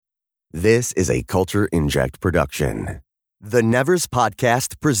This is a Culture Inject production. The Nevers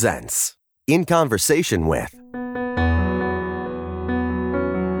Podcast presents In Conversation With.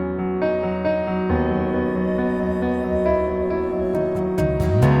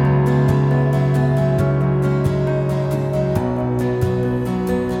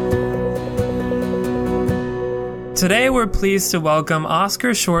 Today, we're pleased to welcome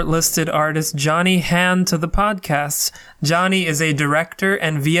Oscar shortlisted artist Johnny Han to the podcast. Johnny is a director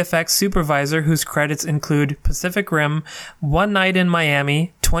and VFX supervisor whose credits include Pacific Rim, One Night in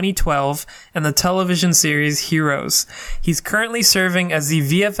Miami, 2012, and the television series Heroes. He's currently serving as the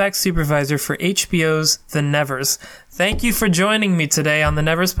VFX supervisor for HBO's The Nevers. Thank you for joining me today on the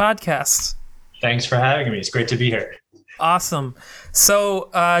Nevers podcast. Thanks for having me. It's great to be here. Awesome. So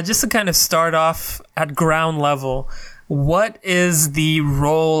just to kind of start off at ground level, what is the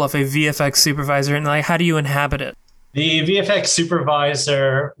role of a VFX supervisor and how do you inhabit it? The VFX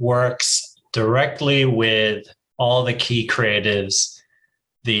supervisor works directly with all the key creatives,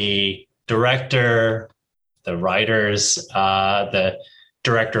 the director, the writers, the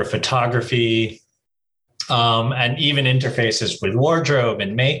director of photography, and even interfaces with wardrobe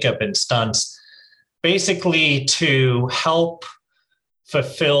and makeup and stunts, basically to help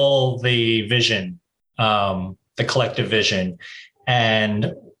fulfill the vision, the collective vision,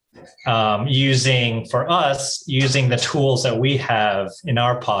 and using the tools that we have in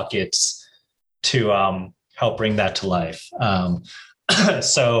our pockets to help bring that to life.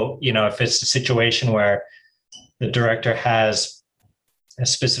 So, if it's a situation where the director has a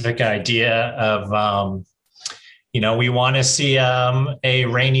specific idea of, we want to see a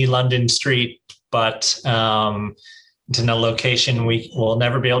rainy London street, but it's in a location we will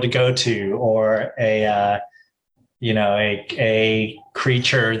never be able to go to, or a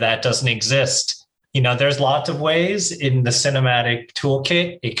creature that doesn't exist. There's lots of ways in the cinematic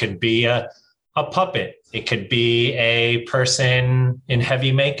toolkit. It could be a puppet. It could be a person in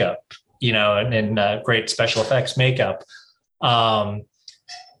heavy makeup, in great special effects makeup.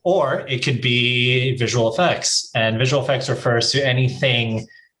 Or it could be visual effects. And visual effects refers to anything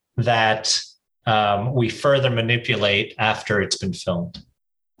that we further manipulate after it's been filmed.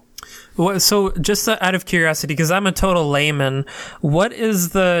 Well, so just out of curiosity, because I'm a total layman, what is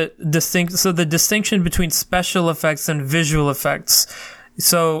the distinction between special effects and visual effects?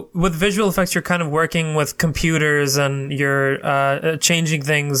 So with visual effects, you're kind of working with computers and you're changing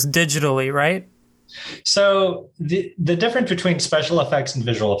things digitally, right? So the difference between special effects and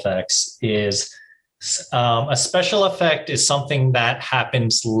visual effects is a special effect is something that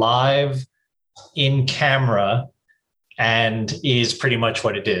happens live in camera and is pretty much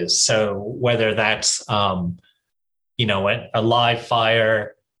what it is. So whether that's, a live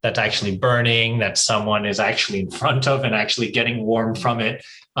fire that's actually burning, that someone is actually in front of and actually getting warm from it,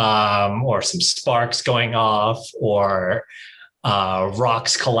 or some sparks going off, or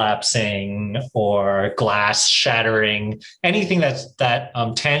rocks collapsing, or glass shattering, anything that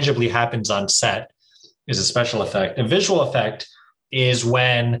tangibly happens on set is a special effect. A visual effect is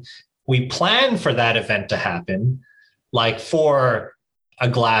when we plan for that event to happen, like for a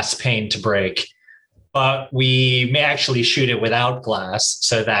glass pane to break, but we may actually shoot it without glass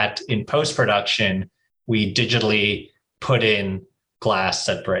so that in post-production, we digitally put in glass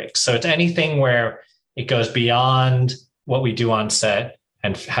that breaks. So it's anything where it goes beyond what we do on set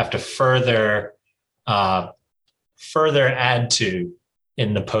and have to further add to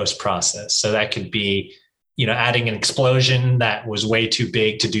in the post process. So that could be, adding an explosion that was way too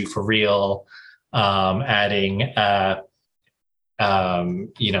big to do for real, adding,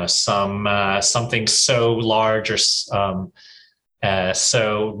 something so large or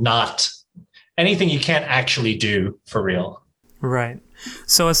so not anything you can't actually do for real. Right.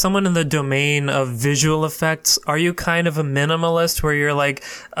 So as someone in the domain of visual effects, are you kind of a minimalist where you're like,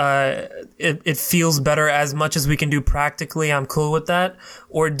 it feels better as much as we can do practically, I'm cool with that?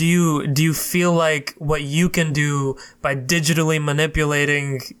 Or do you feel like what you can do by digitally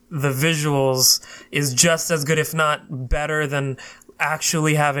manipulating the visuals is just as good, if not better, than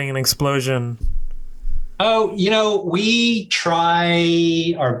actually having an explosion? Oh, we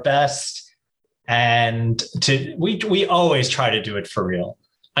try our best. And we always try to do it for real.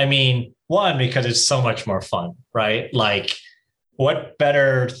 I mean, one, because it's so much more fun, right? Like, what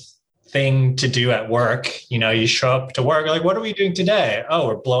better thing to do at work? You show up to work, like, what are we doing today? Oh,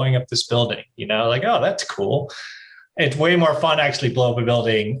 we're blowing up this building. Like, oh, that's cool. It's way more fun to actually blow up a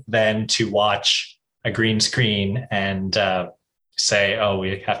building than to watch a green screen and say, oh,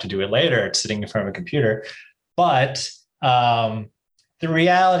 we have to do it later. It's sitting in front of a computer. But the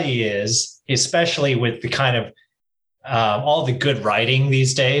reality is, especially with the kind of all the good writing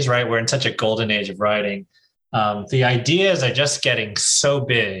these days, right? We're in such a golden age of writing. The ideas are just getting so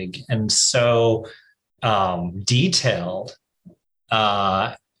big and so detailed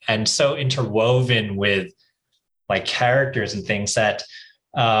and so interwoven with like characters and things that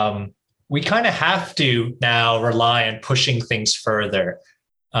we kind of have to now rely on pushing things further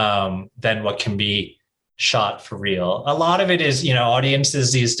than what can be shot for real. A lot of it is,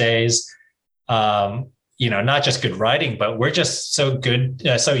 audiences these days, not just good writing, but we're just so good,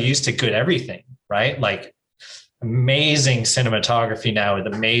 so used to good everything, right? Like amazing cinematography now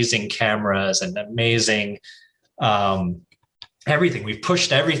with amazing cameras and amazing everything. We've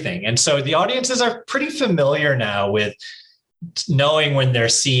pushed everything. And so the audiences are pretty familiar now with knowing when they're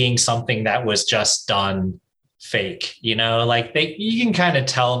seeing something that was just done fake, like you can kind of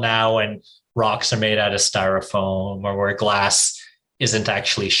tell now when rocks are made out of styrofoam or where glass isn't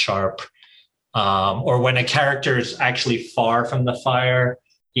actually sharp, or when a character is actually far from the fire,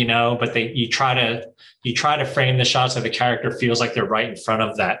 but you try to frame the shot so the character feels like they're right in front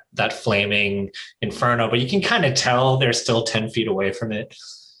of that flaming inferno, but you can kind of tell they're still 10 feet away from it.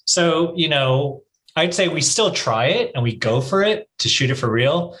 So, I'd say we still try it and we go for it to shoot it for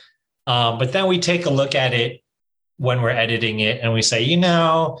real. But then we take a look at it when we're editing it and we say,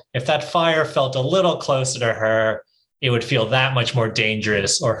 if that fire felt a little closer to her, it would feel that much more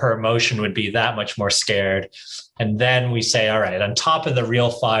dangerous, or her emotion would be that much more scared. And then we say, all right, on top of the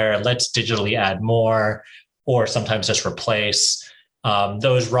real fire, let's digitally add more, or sometimes just replace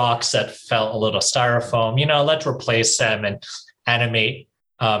those rocks that felt a little styrofoam, let's replace them and animate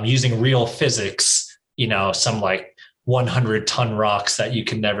using real physics, some like 100-ton rocks that you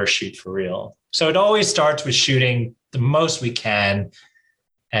can never shoot for real. So it always starts with shooting the most we can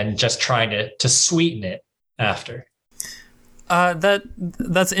and just trying to sweeten it after.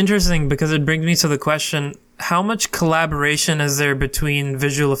 That's interesting because it brings me to the question, how much collaboration is there between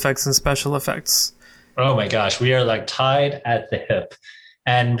visual effects and special effects? Oh my gosh, we are like tied at the hip.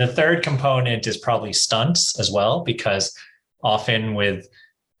 And the third component is probably stunts as well, because often with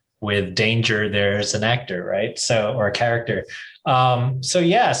danger, there's an actor, right? Or a character.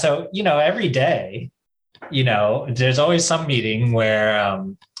 Every day, there's always some meeting where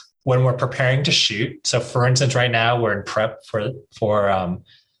when we're preparing to shoot. So for instance, right now we're in prep for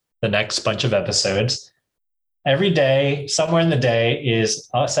the next bunch of episodes. Every day, somewhere in the day, is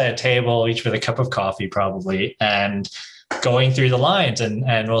us at a table, each with a cup of coffee probably, and going through the lines. And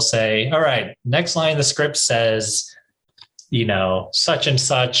we'll say, all right, next line of the script says, such and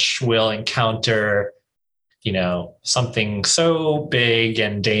such will encounter, something so big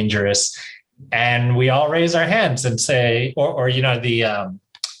and dangerous. And we all raise our hands and say,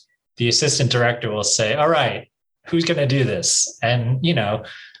 the assistant director will say, all right, who's going to do this? And,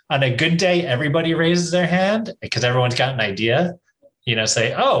 on a good day, everybody raises their hand because everyone's got an idea,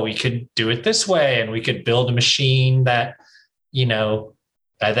 say, oh, we could do it this way. And we could build a machine that, and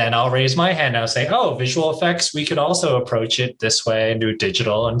then I'll raise my hand. I'll say, oh, visual effects, we could also approach it this way and do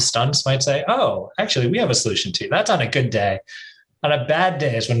digital. And stunts might say, oh, actually, we have a solution too. That's on a good day. On a bad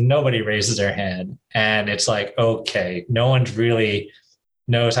day is when nobody raises their hand. And it's like, okay, no one really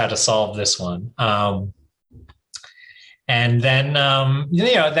knows how to solve this one. And then,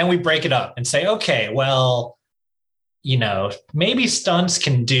 then we break it up and say, okay, well, maybe stunts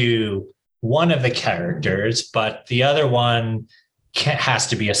can do one of the characters, but the other one has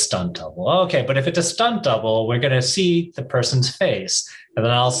to be a stunt double. Okay, but if it's a stunt double, we're going to see the person's face. And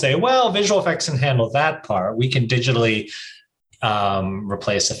then I'll say, well, visual effects can handle that part. We can digitally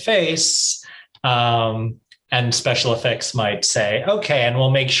replace a face. And special effects might say, okay, and we'll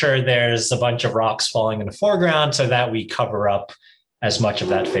make sure there's a bunch of rocks falling in the foreground so that we cover up as much of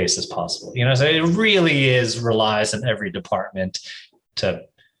that face as possible. So it really relies on every department to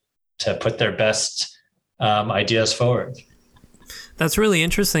put their best ideas forward. That's really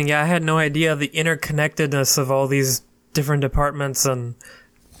interesting. Yeah, I had no idea the interconnectedness of all these different departments and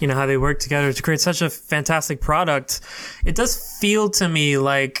how they work together to create such a fantastic product. It does feel to me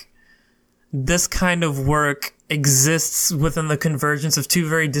like this kind of work exists within the convergence of two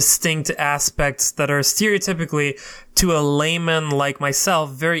very distinct aspects that are stereotypically, to a layman like myself,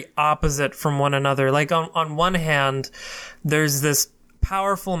 very opposite from one another. Like on one hand, there's this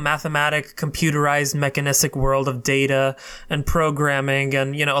powerful mathematic, computerized, mechanistic world of data and programming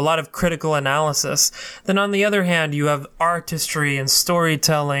and, a lot of critical analysis. Then on the other hand, you have artistry and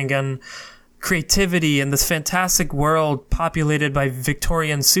storytelling and creativity in this fantastic world populated by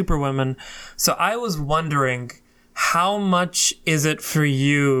Victorian superwomen. So I was wondering, how much is it for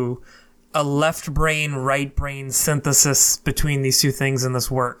you a left brain, right brain synthesis between these two things in this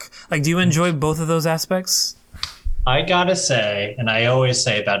work? Like, do you enjoy both of those aspects? I gotta say, and I always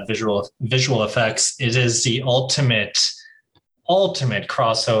say about visual effects, it is the ultimate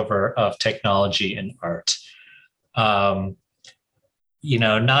crossover of technology and art. Um,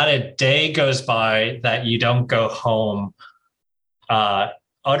 not a day goes by that you don't go home uh,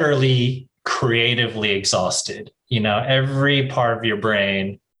 utterly creatively exhausted. Every part of your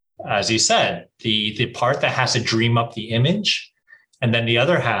brain, as you said, the part that has to dream up the image, and then the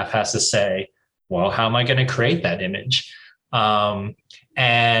other half has to say, well, how am I going to create that image? And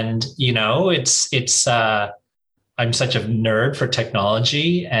I'm such a nerd for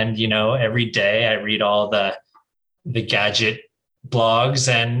technology, and every day I read all the gadget blogs,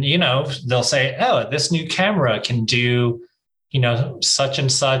 and they'll say, oh, this new camera can do such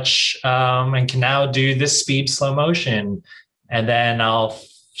and such, and can now do this speed slow motion. And then I'll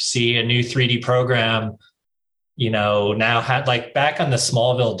see a new 3D program, now had, like, back on the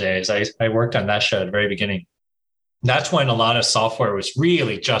Smallville days, I worked on that show at the very beginning. That's when a lot of software was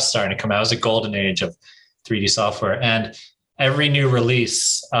really just starting to come out. It was a golden age of 3D software. And every new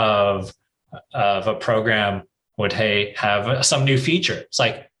release of a program would have some new feature. It's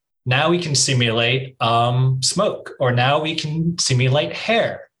like, now we can simulate smoke, or now we can simulate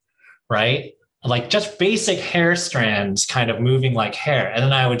hair, right? Like just basic hair strands kind of moving like hair. And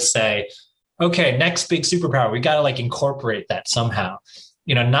then I would say, okay, next big superpower, we got to like incorporate that somehow.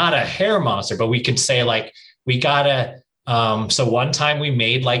 Not a hair monster, but we could say like, we got to, so one time we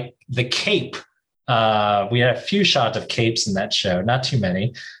made like the cape. We had a few shots of capes in that show, not too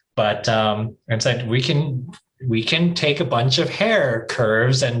many, but and said we can take a bunch of hair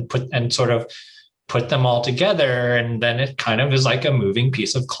curves and sort of put them all together, and then it kind of is like a moving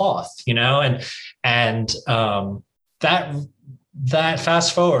piece of cloth, and that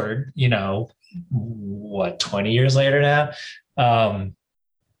fast forward, 20 years later now,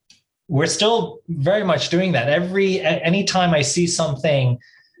 we're still very much doing that. Anytime I see something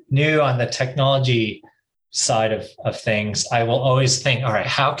new on the technology side of things, I will always think, all right,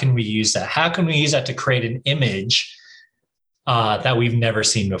 how can we use that? How can we use that to create an image that we've never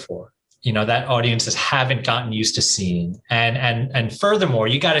seen before? That audiences haven't gotten used to seeing. And furthermore,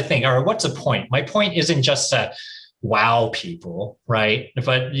 you got to think, all right, what's the point? My point isn't just to wow people, right?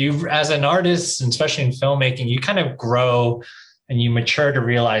 But you, as an artist, and especially in filmmaking, you kind of grow and you mature to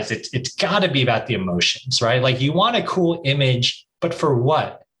realize it's got to be about the emotions, right? Like, you want a cool image, but for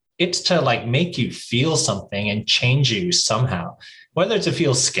what? It's to like make you feel something and change you somehow, whether it's to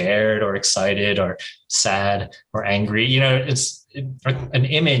feel scared or excited or sad or angry. An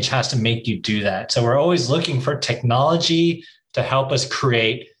image has to make you do that. So we're always looking for technology to help us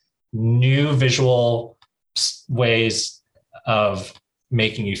create new visual ways of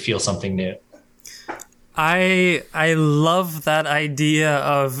making you feel something new. I love that idea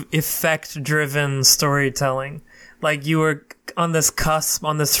of effect-driven storytelling. Like, you were on this cusp,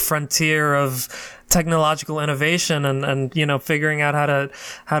 on this frontier of technological innovation, and figuring out how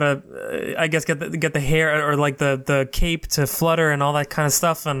to I guess get the hair, or like the cape to flutter and all that kind of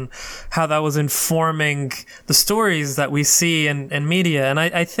stuff, and how that was informing the stories that we see in media. And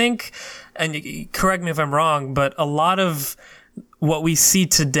I think, and correct me if I'm wrong, but a lot of what we see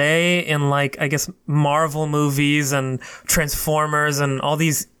today in, like, I guess, Marvel movies and Transformers and all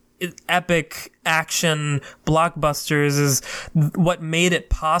these epic action blockbusters is what made it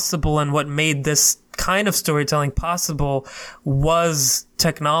possible, and what made this kind of storytelling possible was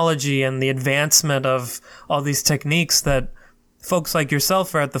technology and the advancement of all these techniques that folks like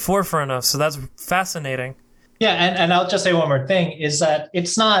yourself are at the forefront of. So that's fascinating. Yeah, and I'll just say one more thing, is that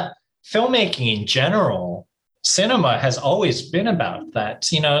it's not filmmaking in general. Cinema has always been about that.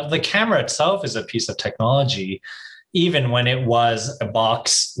 The camera itself is a piece of technology. Even when it was a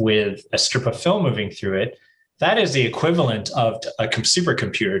box with a strip of film moving through it, that is the equivalent of a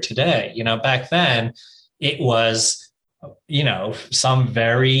supercomputer today. Back then it was, some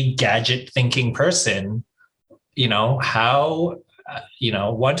very gadget thinking person, once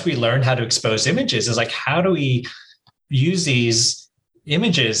we learned how to expose images, is like, how do we use these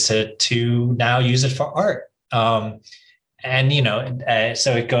images to now use it for art? So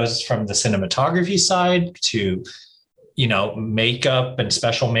it goes from the cinematography side to, makeup and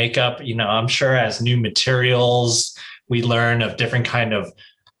special makeup. I'm sure as new materials, we learn of different kind of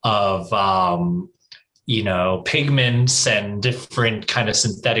pigments and different kind of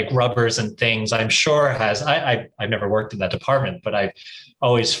synthetic rubbers and things. I'm sure I've never worked in that department, but I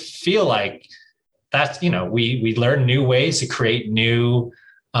always feel like that's, we learn new ways to create new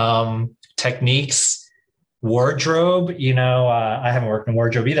techniques. Wardrobe, I haven't worked in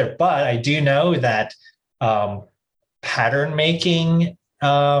wardrobe either, but I do know that pattern making,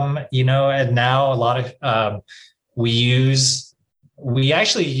 and now a lot of we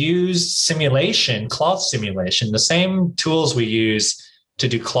actually use simulation, cloth simulation, the same tools we use to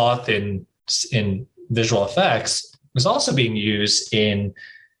do cloth in visual effects was also being used in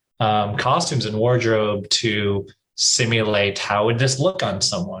costumes and wardrobe to simulate how would this look on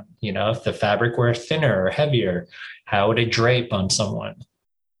someone. If the fabric were thinner or heavier, how would it drape on someone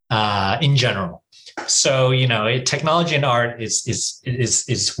in general. So, technology and art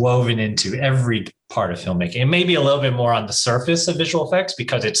is woven into every part of filmmaking. It may be a little bit more on the surface of visual effects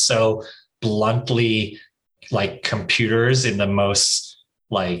because it's so bluntly like computers in the most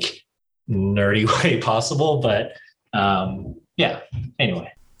like nerdy way possible. But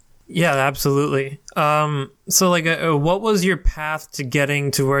anyway. Yeah, absolutely. So like, what was your path to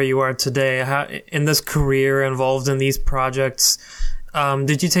getting to where you are today? How, in this career involved in these projects,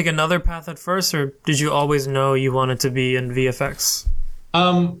 did you take another path at first, or did you always know you wanted to be in VFX?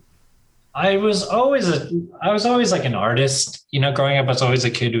 I was always like an artist, growing up. I was always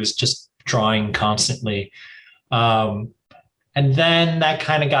a kid who was just drawing constantly. And then that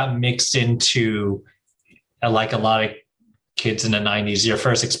kind of got mixed into like a lot of kids in the 90s, your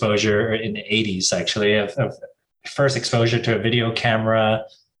first exposure in the 80s, actually, of first exposure to a video camera.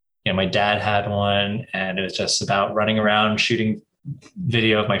 My dad had one, and it was just about running around shooting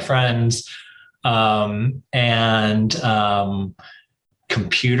video of my friends.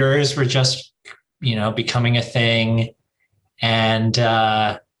 Computers were just, becoming a thing. And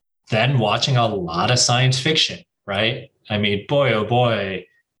then watching a lot of science fiction, right? I mean, boy, oh boy,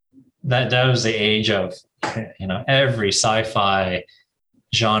 that was the age of, every sci-fi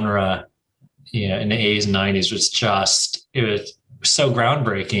genre, in the 80s and 90s it was so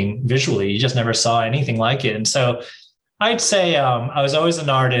groundbreaking visually. You just never saw anything like it. And so I'd say I was always an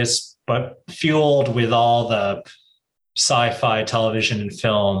artist, but fueled with all the sci-fi television and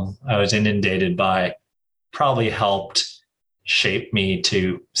film I was inundated by probably helped shape me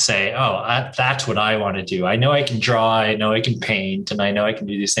to say, that's what I want to do. I know I can draw, I know I can paint, and I know I can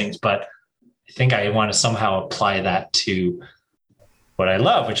do these things, but I think I want to somehow apply that to what I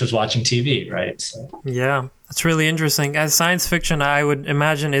love, which is watching TV, right? So. Yeah, that's really interesting. As science fiction, I would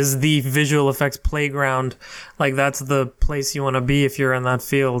imagine, is the visual effects playground. Like, that's the place you want to be if you're in that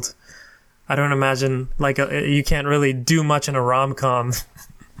field. I don't imagine, you can't really do much in a rom-com.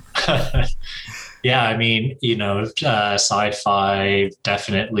 Yeah, I mean, sci-fi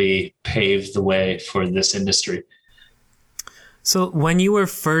definitely paved the way for this industry. So when you were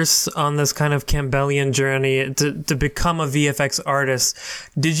first on this kind of Campbellian journey to become a VFX artist,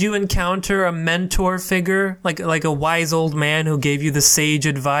 did you encounter a mentor figure, like a wise old man who gave you the sage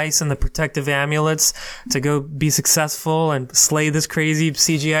advice and the protective amulets to go be successful and slay this crazy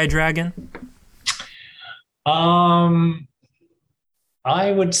CGI dragon? I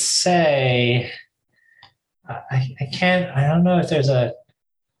would say I don't know if there's a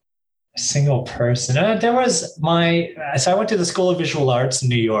single person. There was so I went to the School of Visual Arts in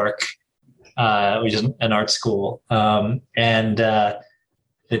New York, which is an art school. And the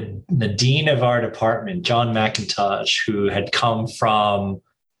dean of our department, John McIntosh, who had come from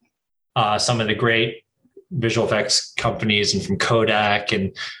some of the great visual effects companies and from Kodak.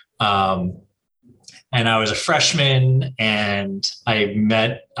 And I was a freshman, and I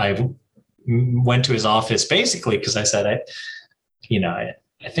went to his office basically because I said,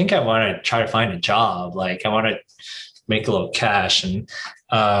 I think I want to try to find a job. Like, I want to make a little cash. And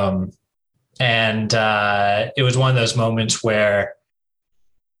it was one of those moments where,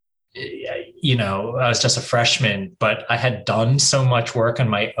 I was just a freshman, but I had done so much work on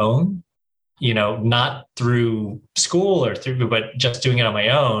my own, not through school but just doing it on my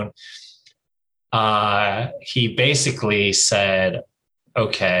own. He basically said,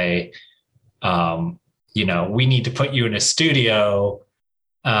 okay, we need to put you in a studio.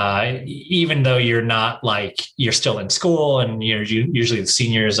 Even though you're not you're still in school, and usually the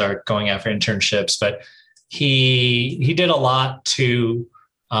seniors are going after internships, but he did a lot to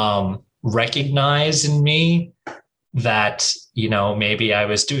recognize in me that, maybe I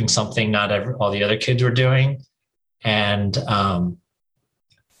was doing something not all the other kids were doing, and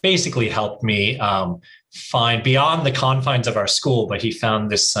basically helped me find beyond the confines of our school. But he found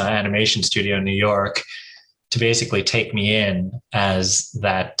this animation studio in New York to basically take me in as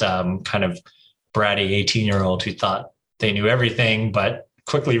that kind of bratty 18-year-old who thought they knew everything, but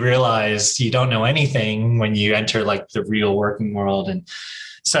quickly realized you don't know anything when you enter the real working world. And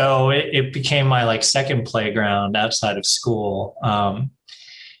so it became my second playground outside of school.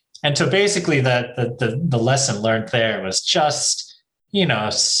 And so basically the lesson learned there was just,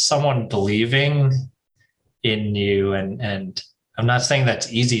 someone believing in you. And I'm not saying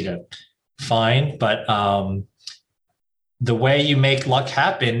that's easy to find, but the way you make luck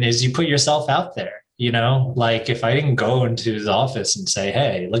happen is you put yourself out there, like if I didn't go into the office and say,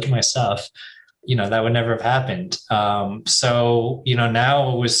 hey, look at my stuff, that would never have happened. So,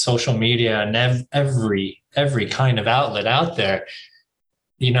 now with social media and every kind of outlet out there,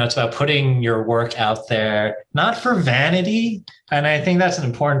 it's about putting your work out there, not for vanity. And I think that's an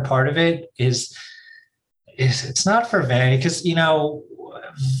important part of it is it's not for vanity because,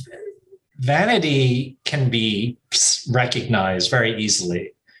 vanity can be recognized very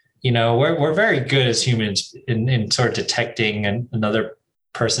easily. We're very good as humans in sort of detecting another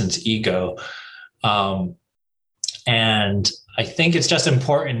person's ego. And I think it's just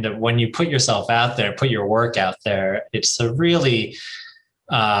important that when you put yourself out there, put your work out there, it's to really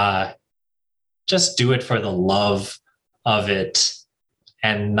just do it for the love of it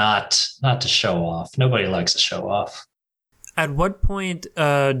and not to show off. Nobody likes to show off. At what point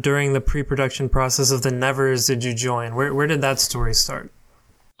during the pre-production process of the Nevers did you join? Where did that story start?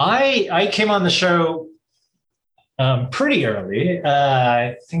 I came on the show pretty early.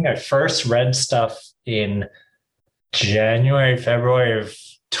 I think I first read stuff in January, February of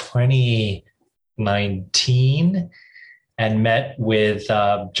 2019 and met with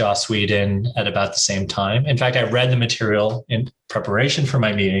Joss Whedon at about the same time. In fact, I read the material in preparation for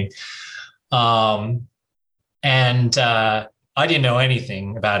my meeting. And I didn't know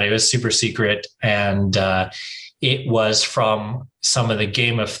anything about it. It was super secret. And it was from some of the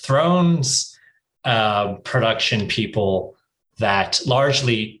Game of Thrones production people that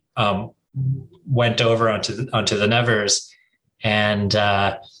largely went over onto the Nevers. And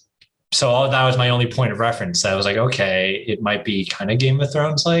so that was my only point of reference. I was like, okay, it might be kind of Game of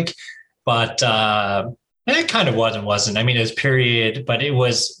Thrones like, but it kind of was and wasn't. I mean, it was period, but it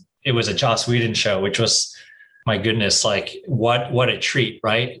was a Joss Whedon show, which was, my goodness, like what a treat,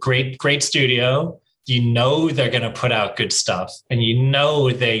 right? Great studio. They're going to put out good stuff, and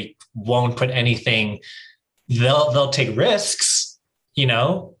they won't put anything. They'll take risks,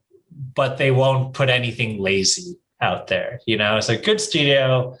 but they won't put anything lazy out there. It's a good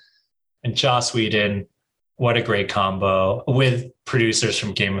studio, and Joss Whedon, what a great combo with producers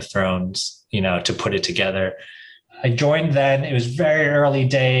from Game of Thrones, to put it together. I joined then. It was very early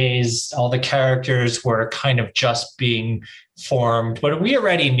days. All the characters were kind of just being formed, but we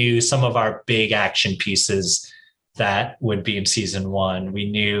already knew some of our big action pieces that would be in season 1.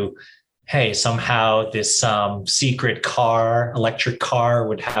 We knew, hey, somehow this secret electric car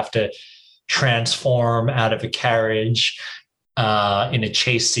would have to transform out of a carriage in a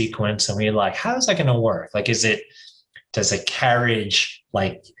chase sequence. And we were like, how is that going to work? Like, does a carriage,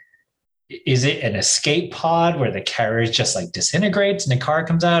 like, is it an escape pod where the carriage just like disintegrates and the car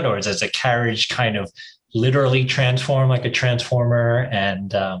comes out? Or does a carriage kind of literally transform like a transformer?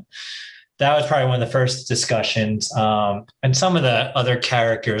 And that was probably one of the first discussions. And some of the other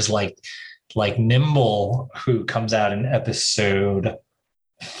characters like Nimble, who comes out in episode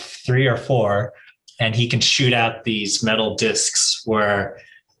 3 or 4, and he can shoot out these metal discs where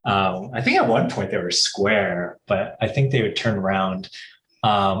I think at one point they were square, but I think they would turn round.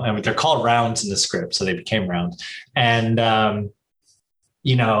 And they're called rounds in the script, so they became round. And, I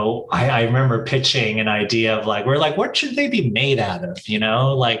remember pitching an idea of like, we're like, what should they be made out of?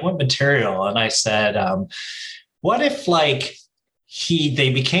 Like what material? And I said, what if like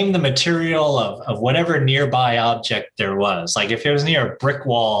they became the material of whatever nearby object there was? Like if it was near a brick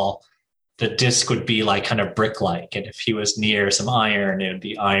wall, the disc would be like kind of brick-like. And if he was near some iron, it would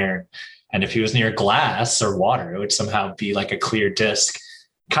be iron. And if he was near glass or water, it would somehow be like a clear disc.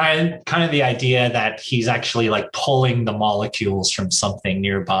 Kind of the idea that he's actually like pulling the molecules from something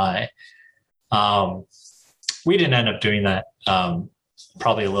nearby. We didn't end up doing that.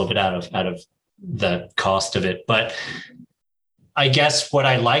 Probably a little bit out of the cost of it. But I guess what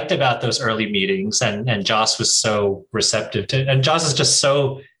I liked about those early meetings, and Joss was so receptive to, and Joss is just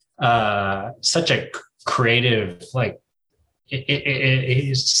so such a creative, like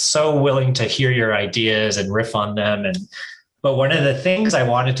he's so willing to hear your ideas and riff on them. But one of the things I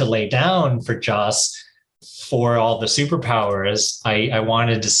wanted to lay down for Joss for all the superpowers, I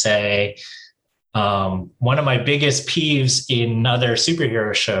wanted to say, one of my biggest peeves in other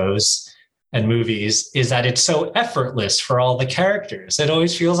superhero shows and movies is that it's so effortless for all the characters. It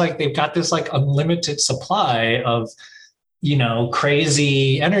always feels like they've got this like unlimited supply of,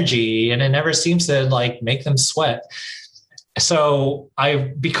 crazy energy, and it never seems to like make them sweat. So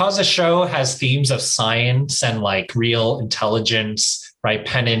because the show has themes of science and like real intelligence, right?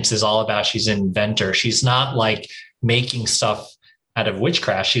 Penance is all about, she's an inventor. She's not like making stuff out of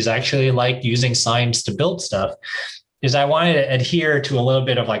witchcraft. She's actually like using science to build stuff. Is I wanted to adhere to a little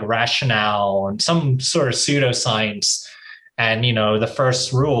bit of like rationale and some sort of pseudoscience And, the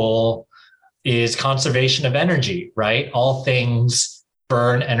first rule is conservation of energy, right? All things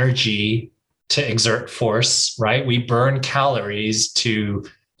burn energy to exert force, right? We burn calories to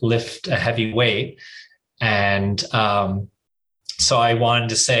lift a heavy weight. And so I wanted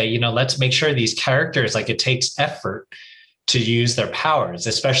to say, let's make sure these characters, like, it takes effort to use their powers,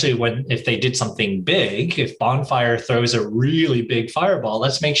 especially if they did something big. If Bonfire throws a really big fireball,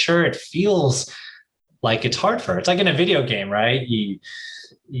 let's make sure it feels like it's hard for her. It's like in a video game, right? You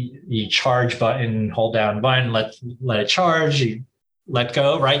charge button, hold down button, let it charge, you let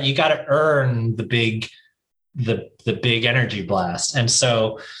go, right? You got to earn the big energy blast. And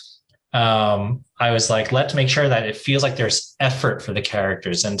so I was like, let's make sure that it feels like there's effort for the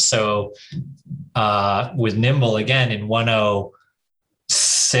characters. And so with Nimble, again, in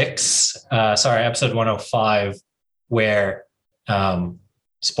 106, episode 105, where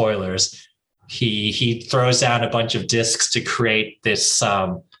spoilers, he throws down a bunch of discs to create these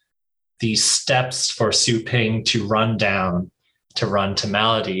steps for Su Ping to run down, to run to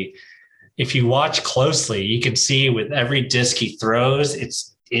Malady. If you watch closely, you can see with every disc he throws,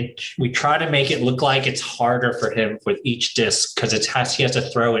 we try to make it look like it's harder for him with each disc, because he has to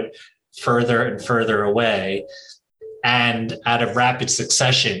throw it further and further away. And out of rapid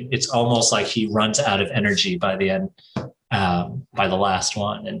succession, it's almost like he runs out of energy by the end, by the last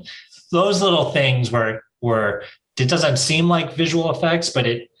one. And those little things where it doesn't seem like visual effects, but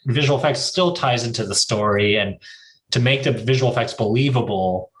visual effects still ties into the story. And to make the visual effects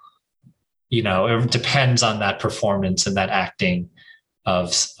believable, it depends on that performance and that acting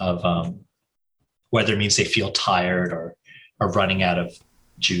of whether it means they feel tired or running out of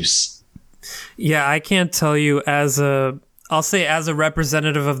juice. Yeah, I can't tell you as a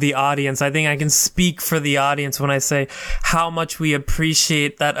representative of the audience. I think I can speak for the audience when I say how much we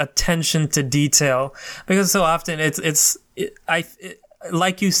appreciate that attention to detail, because so often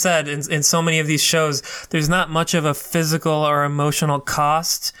like you said, in so many of these shows, there's not much of a physical or emotional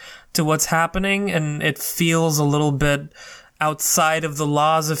cost to what's happening, and it feels a little bit outside of the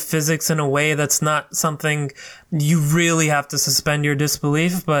laws of physics in a way that's not something you really have to suspend your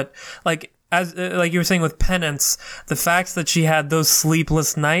disbelief. But like you were saying with Penance, the fact that she had those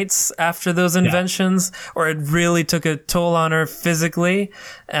sleepless nights after those inventions, or it really took a toll on her physically.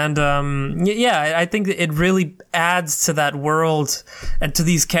 And I think it really adds to that world and to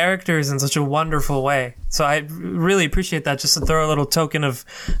these characters in such a wonderful way. So I really appreciate that, just to throw a little token of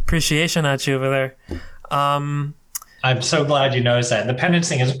appreciation at you over there. I'm so glad you noticed that. And the Penance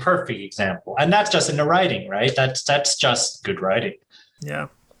thing is a perfect example. And that's just in the writing, right? That's just good writing. Yeah.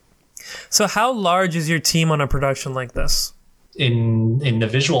 So how large is your team on a production like this? In the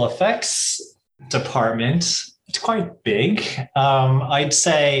visual effects department, it's quite big. I'd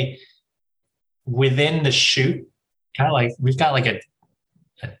say within the shoot, kind of like we've got like a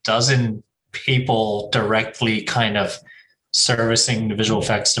dozen people directly kind of servicing the visual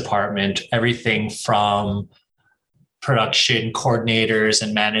effects department, everything from production coordinators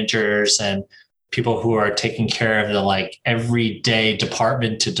and managers and people who are taking care of the like everyday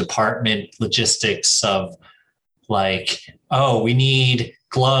department to department logistics of like, oh, we need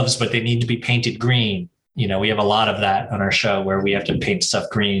gloves, but they need to be painted green. We have a lot of that on our show where we have to paint stuff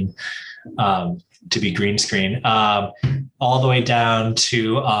green to be green screen, all the way down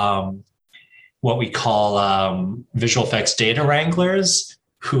to what we call visual effects data wranglers,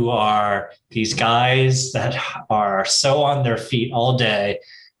 who are these guys that are so on their feet all day,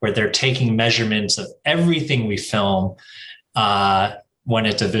 where they're taking measurements of everything we film when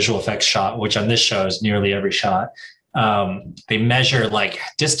it's a visual effects shot, which on this show is nearly every shot. They measure like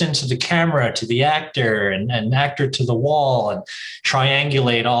distance of the camera to the actor and actor to the wall, and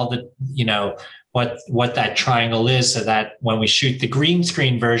triangulate all the, what that triangle is, so that when we shoot the green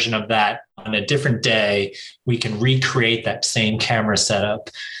screen version of that on a different day, we can recreate that same camera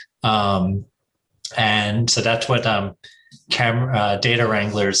setup. And so that's what data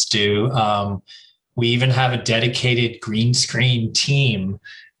wranglers do. We even have a dedicated green screen team,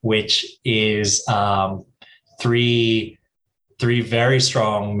 which is three very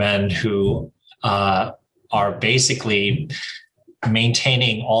strong men who are basically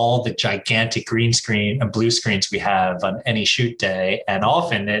maintaining all the gigantic green screen and blue screens we have on any shoot day. And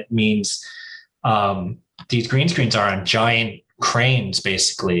often it means these green screens are on giant cranes,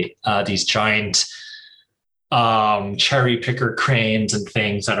 basically, these giant cherry picker cranes and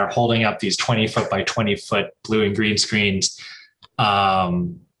things that are holding up these 20 foot by 20 foot blue and green screens.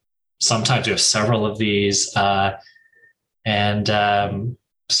 Sometimes we have several of these.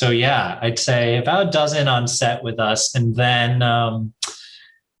 So yeah, I'd say about a dozen on set with us. And then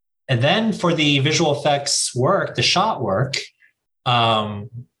And then for the visual effects work, the shot work,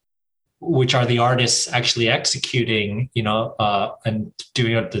 which are the artists actually executing, and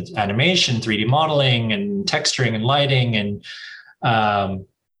doing the animation, 3D modeling and texturing and lighting. And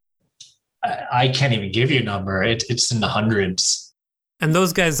I can't even give you a number. It's in the hundreds. And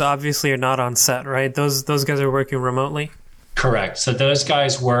those guys obviously are not on set, right? Those guys are working remotely? Correct. So those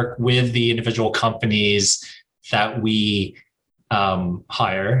guys work with the individual companies that we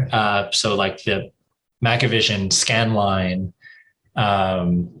hire. So like the Macavision, Scanline,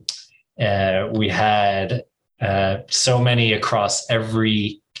 we had so many across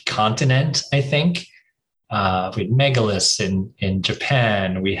every continent, I think. We had Megalith in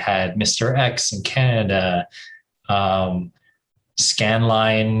Japan. We had Mr. X in Canada.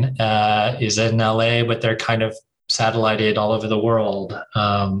 Scanline is in LA, but they're kind of satellited all over the world.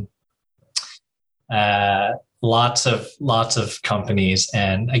 Lots of companies.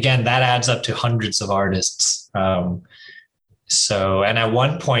 And again, that adds up to hundreds of artists. And at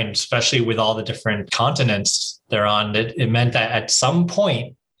one point, especially with all the different continents they're on, it meant that at some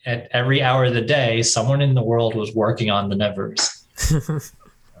point, at every hour of the day, someone in the world was working on the Nevers. It's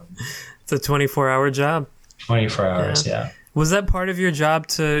a 24-hour job. 24 hours, yeah. Was that part of your job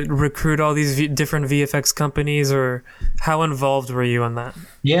to recruit all these different VFX companies, or how involved were you in that?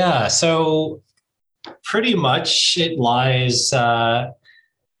 Yeah, so pretty much it lies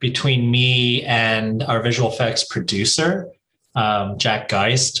between me and our visual effects producer, Jack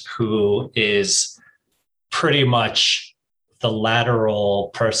Geist, who is pretty much the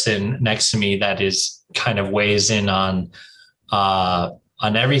lateral person next to me that is kind of weighs in on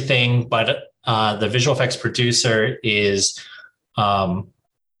everything. But the visual effects producer is kind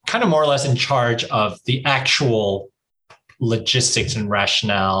of more or less in charge of the actual logistics and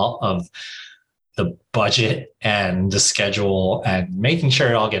rationale of the budget and the schedule and making sure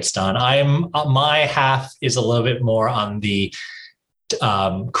it all gets done. My half is a little bit more on the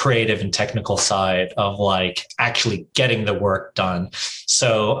creative and technical side of like actually getting the work done.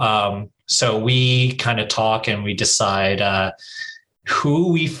 So we kind of talk and we decide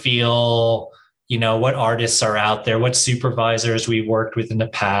who we feel, what artists are out there, what supervisors we worked with in the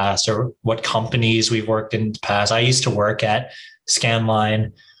past, or what companies we've worked in the past. I used to work at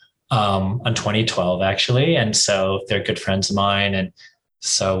Scanline on 2012, actually. And so they're good friends of mine. And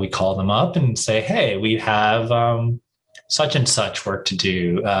so we call them up and say, hey, we have such and such work to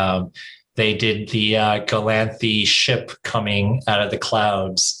do. They did the Galanthi ship coming out of the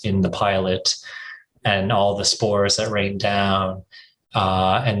clouds in the pilot and all the spores that rained down.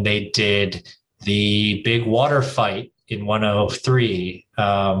 And they did the big water fight in 103.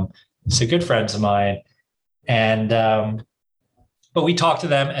 So good friends of mine. And but we talk to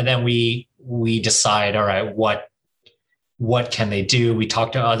them, and then we decide, all right, what can they do? We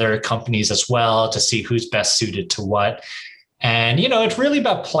talk to other companies as well to see who's best suited to what. And, it's really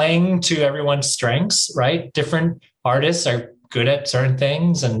about playing to everyone's strengths, right? Different artists are good at certain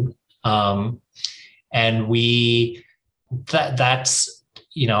things. And that's,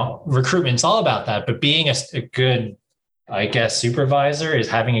 recruitment's all about that. But being a good, I guess, supervisor is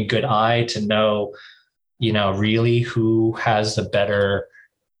having a good eye to know, really who has the better,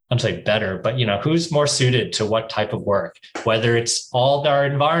 I'm saying better, but who's more suited to what type of work, whether it's all our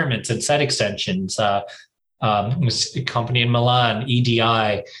environments and set extensions. Was a company in Milan,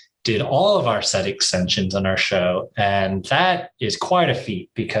 EDI, did all of our set extensions on our show. And that is quite a feat,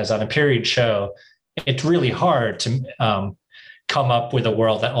 because on a period show, it's really hard to come up with a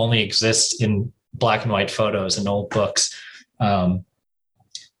world that only exists in black and white photos and old books. So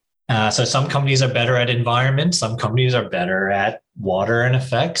some companies are better at environment. Some companies are better at water and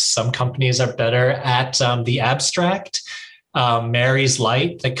effects. Some companies are better at the abstract. Mary's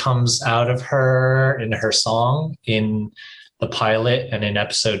light that comes out of her in her song in the pilot and in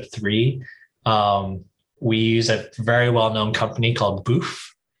episode 3. We use a very well-known company called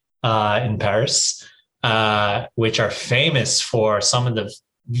Boof in Paris, which are famous for some of the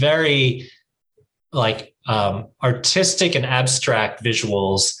very artistic and abstract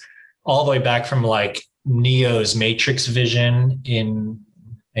visuals, all the way back from like Neo's Matrix vision and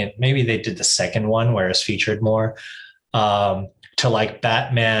maybe they did the second one where it's featured more, to like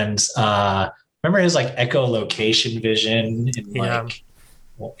Batman's, remember his like echolocation vision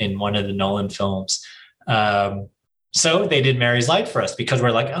in one of the Nolan films. So they did Mary's Light for us because we're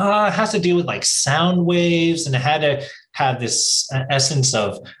like, it has to deal with like sound waves, and it had to have this essence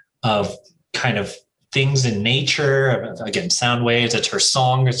of kind of things in nature. Again, sound waves, it's her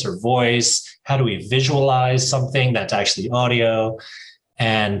song, it's her voice. How do we visualize something that's actually audio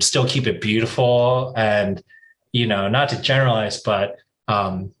and still keep it beautiful? And, not to generalize, but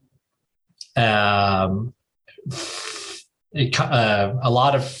I've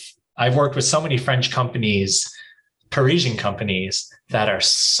worked with so many French companies, Parisian companies that are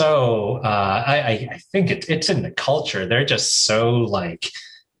so, I think it's in the culture. They're just so like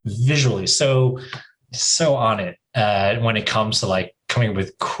visually so on it when it comes to like coming up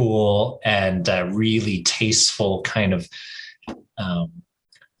with cool and really tasteful kind of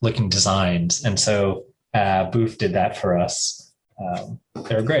looking designs. And so Booth did that for us.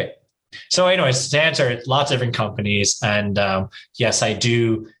 They were great. So anyways, to answer, lots of different companies. And yes, I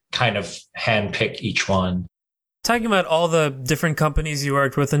do kind of handpick each one. Talking about all the different companies you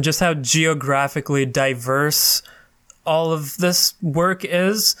worked with and just how geographically diverse all of this work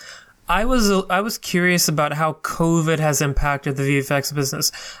is, I was curious about how COVID has impacted the VFX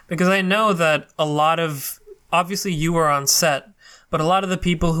business, because I know that a lot of, obviously you were on set, but a lot of the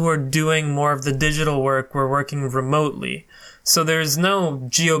people who are doing more of the digital work were working remotely. So there's no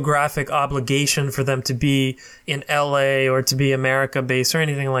geographic obligation for them to be in LA or to be America based or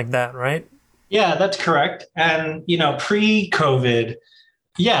anything like that, right? Yeah, that's correct. And, pre-COVID,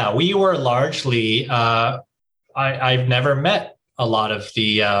 yeah, we were largely, I've never met a lot of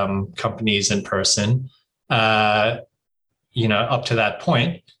the companies in person, up to that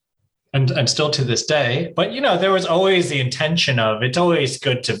point, and still to this day. But, there was always the intention of, it's always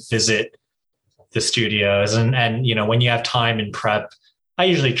good to visit the studios. And when you have time in prep, I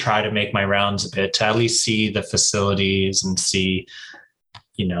usually try to make my rounds a bit to at least see the facilities and see,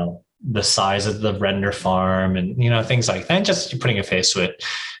 the size of the render farm and, things like that, and just putting a face to it.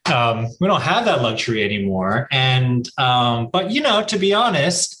 We don't have that luxury anymore. And, but, to be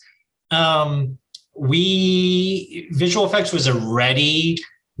honest, visual effects was already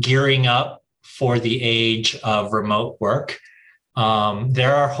gearing up for the age of remote work.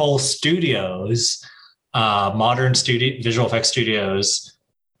 There are whole studios, modern visual effects studios,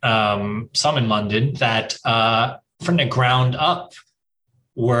 some in London that from the ground up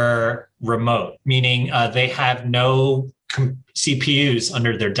were remote, meaning they have no CPUs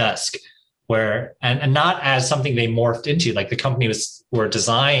under their desk, and not as something they morphed into. Like the company were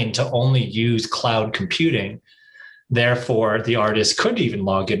designed to only use cloud computing. Therefore, the artist could even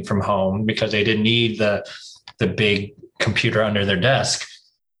log in from home because they didn't need the big computer under their desk.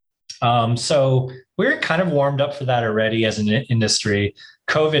 So we're kind of warmed up for that already as an industry.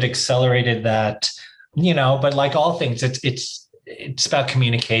 COVID accelerated that, but like all things, it's about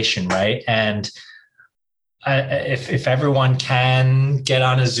communication, right? And if everyone can get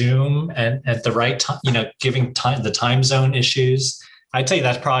on a Zoom and at the right time, giving time, the time zone issues, I'd say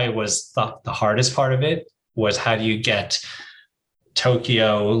that probably was the hardest part of it, was how do you get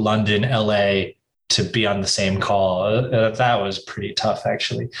Tokyo, London, LA to be on the same call. That was pretty tough,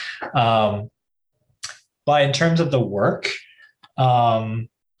 actually. But in terms of the work, I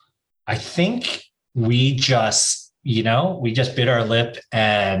think we just bit our lip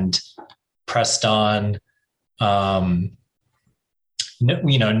and pressed on, knowing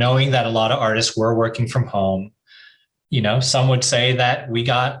that a lot of artists were working from home. Some would say that we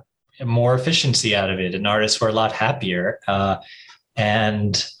got more efficiency out of it and artists were a lot happier.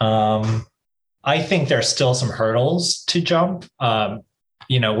 I think there's still some hurdles to jump.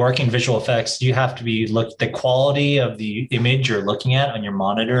 Working visual effects, you have to the quality of the image you're looking at on your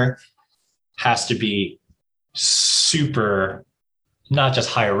monitor has to be super, not just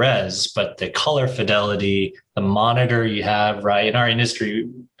high res, but the color fidelity, the monitor you have, right? In our industry,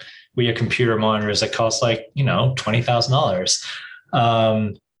 we have computer monitors that cost like, $20,000.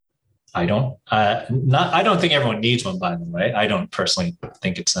 I don't think everyone needs one, by the way. I don't personally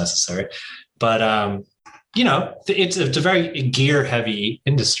think it's necessary, but, it's a very gear heavy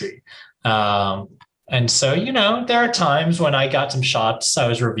industry. And so, there are times when I got some shots I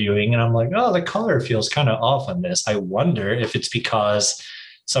was reviewing and I'm like, oh, the color feels kind of off on this. I wonder if it's because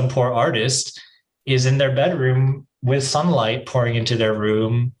some poor artist is in their bedroom with sunlight pouring into their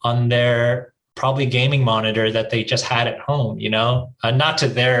room on their probably gaming monitor that they just had at home, not to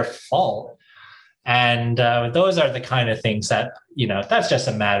their fault. And those are the kind of things that, that's just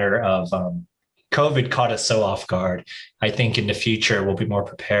a matter of COVID caught us so off guard. I think in the future we'll be more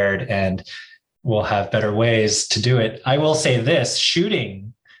prepared and we'll have better ways to do it. I will say this,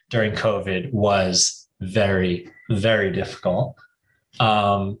 shooting during COVID was very, very difficult.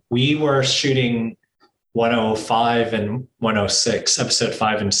 We were shooting 105 and 106, episode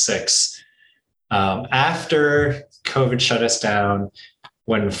 5 and 6. After COVID shut us down,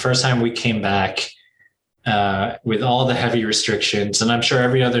 when the first time we came back with all the heavy restrictions, and I'm sure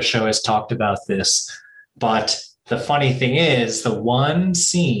every other show has talked about this, but the funny thing is the one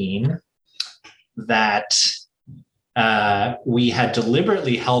scene that we had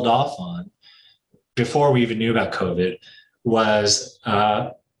deliberately held off on before we even knew about COVID was,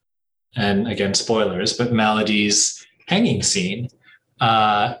 and again, spoilers, but Melody's hanging scene.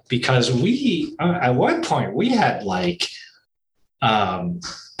 Because we, at one point, we had like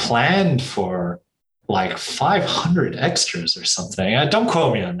planned for like 500 extras or something. Don't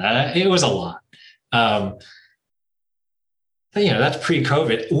quote me on that. It was a lot. But, that's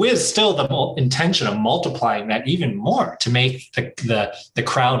pre-COVID, with still the intention of multiplying that even more to make the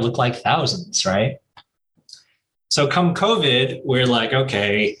crowd look like thousands, right? So come COVID, we're like,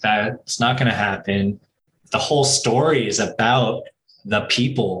 okay, that's not going to happen. The whole story is about the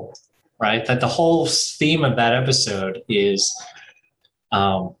people, right? That the whole theme of that episode is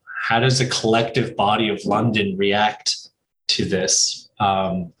how does a collective body of London react to this?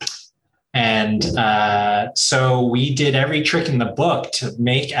 So we did every trick in the book to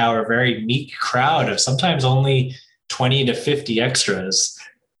make our very meek crowd of sometimes only 20 to 50 extras,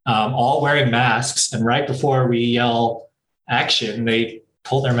 all wearing masks. And right before we yell action, they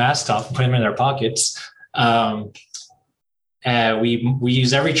pull their masks off and put them in their pockets. We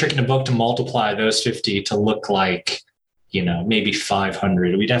use every trick in the book to multiply those 50 to look like, maybe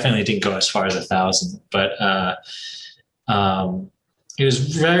 500. We definitely didn't go as far as 1,000, but it was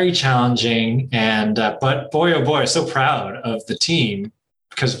very challenging. And but boy, oh boy, so proud of the team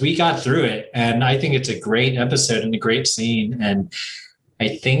because we got through it. And I think it's a great episode and a great scene. And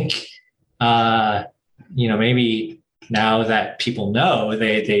I think, maybe now that people know,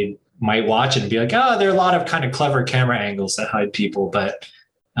 they might watch it and be like, oh, there are a lot of kind of clever camera angles that hide people. But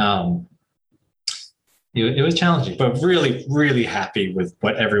it was challenging, but really, really happy with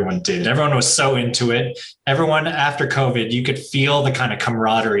what everyone did. Everyone was so into it. Everyone after COVID, you could feel the kind of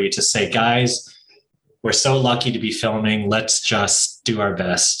camaraderie to say, guys, we're so lucky to be filming. Let's just do our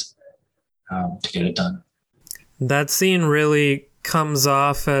best to get it done. That scene really comes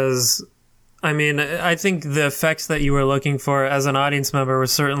off as, I think the effects that you were looking for as an audience member were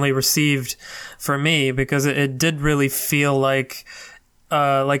certainly received for me because it did really feel like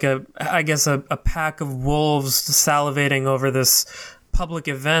a pack of wolves salivating over this public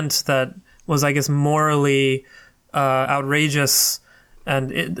event that was, I guess, morally outrageous,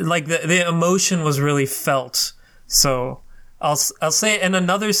 and the emotion was really felt. So I'll say, and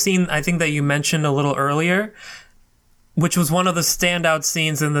another scene I think that you mentioned a little earlier, which was one of the standout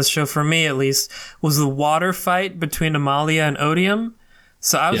scenes in this show for me, at least, was the water fight between Amalia and Odium.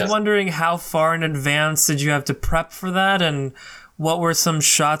 So I was wondering, how far in advance did you have to prep for that, and what were some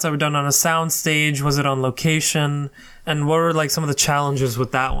shots that were done on a sound stage? Was it on location? And what were some of the challenges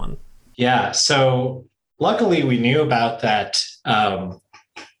with that one? Yeah. So luckily we knew about that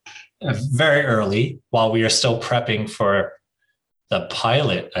very early while we were still prepping for the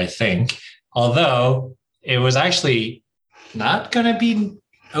pilot, I think. Although it was actually not going to be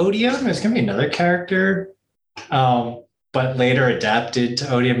Odium. It was going to be another character, but later adapted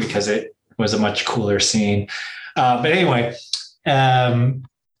to Odium because it was a much cooler scene. But anyway,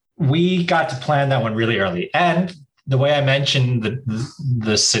 we got to plan that one really early. And the way I mentioned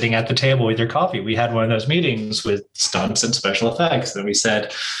the sitting at the table with your coffee, we had one of those meetings with stunts and special effects. And we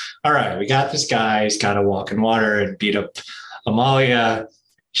said, all right, we got this guy. He's got to walk in water and beat up Amalia.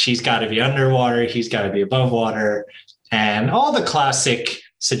 She's got to be underwater. He's got to be above water. And all the classic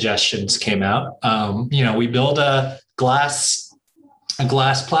suggestions came out. We build a glass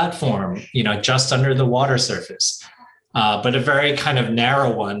platform, just under the water surface. But a very kind of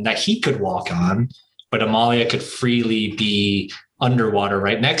narrow one that he could walk on, but Amalia could freely be underwater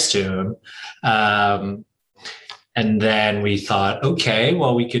right next to him. And then we thought, okay,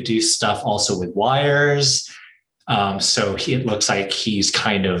 well, we could do stuff also with wires. So it looks like he's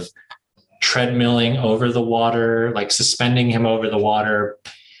kind of treadmilling over the water, like suspending him over the water.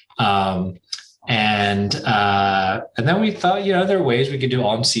 And then we thought, there are ways we could do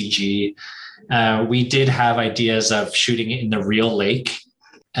on CG. We did have ideas of shooting it in the real lake.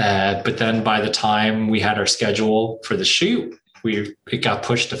 But then by the time we had our schedule for the shoot, it got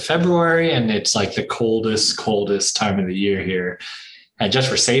pushed to February, and it's like the coldest time of the year here. And just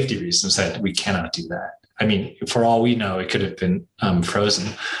for safety reasons, that we cannot do that. For all we know, it could have been frozen.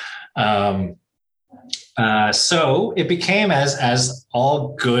 So it became, as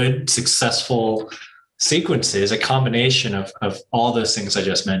all good, successful sequences, a combination of all those things I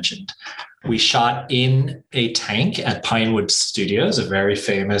just mentioned. We shot in a tank at Pinewood Studios, a very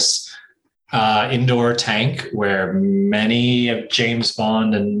famous indoor tank where many of James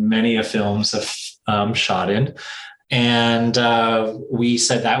Bond and many of films have shot in. And we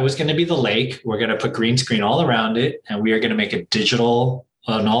said that was going to be the lake. We're going to put green screen all around it, and we are going to make an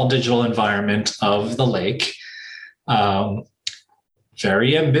all digital environment of the lake.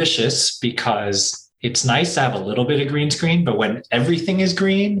 Very ambitious because it's nice to have a little bit of green screen, but when everything is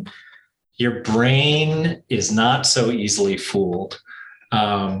green, your brain is not so easily fooled.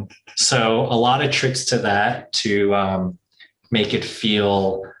 So a lot of tricks to that to make it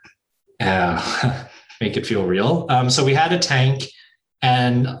feel make it feel real. So we had a tank,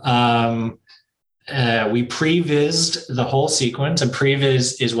 and we prevised the whole sequence. And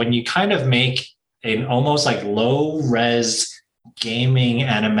previs is when you kind of make an almost like low res gaming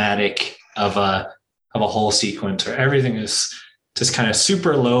animatic of a whole sequence, where everything is just kind of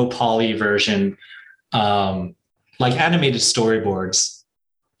super low poly version, like animated storyboards.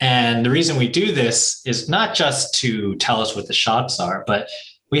 And the reason we do this is not just to tell us what the shots are, but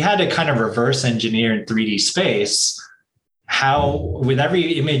we had to kind of reverse engineer in 3D space how, with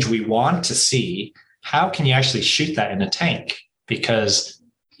every image we want to see, how can you actually shoot that in a tank? Because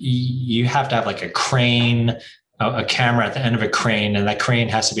you have to have like a crane, a camera at the end of a crane, and that crane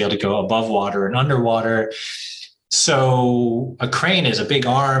has to be able to go above water and underwater. So a crane is a big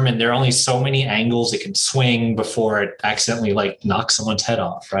arm, and there are only so many angles it can swing before it accidentally like knocks someone's head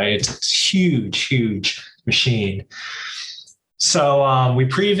off, right? It's a huge, huge machine. So we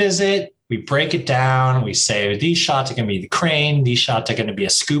pre-visit, we break it down, we say these shots are going to be the crane, these shots are going to be a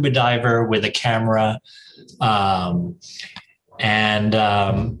scuba diver with a camera.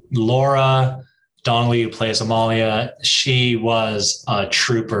 Laura Donnelly, who plays Amalia, she was a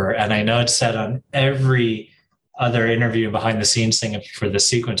trooper. And I know it's said on every other interview behind the scenes thing for the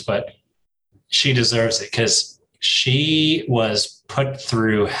sequence, but she deserves it because she was put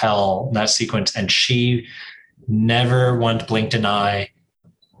through hell in that sequence, and she never once blinked an eye,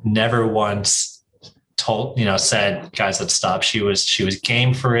 never once said, guys, let's stop. She was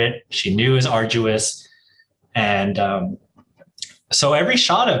game for it. She knew it was arduous. And so every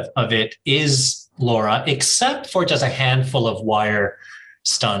shot of it is Laura, except for just a handful of wire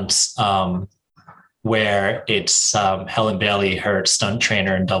stunts, where it's Helen Bailey, her stunt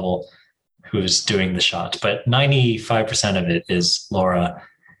trainer and double, who's doing the shots. But 95% of it is Laura.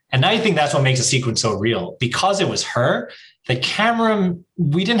 And I think that's what makes the sequence so real. Because it was her, the camera,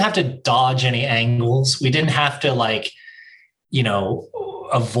 we didn't have to dodge any angles. We didn't have to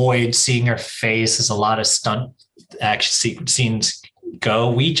avoid seeing her face as a lot of stunt action scenes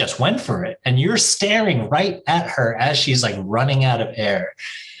go. We just went for it. And you're staring right at her as she's like running out of air.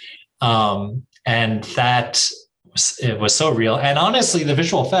 And it was so real. And honestly, the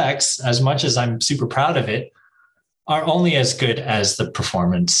visual effects, as much as I'm super proud of it, are only as good as the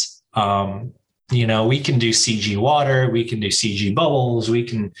performance. We can do CG water, we can do CG bubbles, we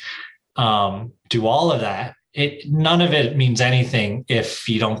can do all of that. None of it means anything if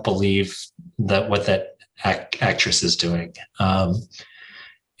you don't believe what that actress is doing. The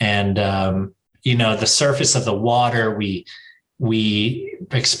surface of the water, we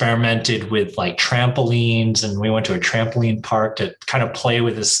experimented with like trampolines, and we went to a trampoline park to kind of play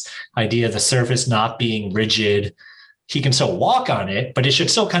with this idea of the surface not being rigid. He can still walk on it, but it should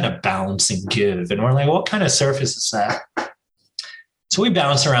still kind of bounce and give. And we're like, what kind of surface is that? So we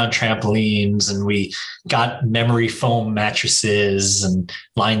bounced around trampolines, and we got memory foam mattresses and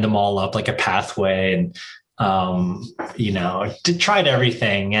lined them all up like a pathway, and tried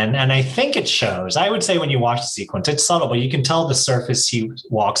everything. And I think it shows. I would say when you watch the sequence, it's subtle, but you can tell the surface he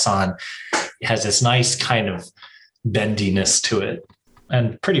walks on has this nice kind of bendiness to it.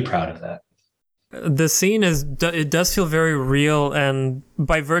 And pretty proud of that. The scene it does feel very real, and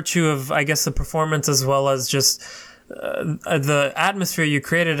by virtue of, I guess, the performance as well as just the atmosphere you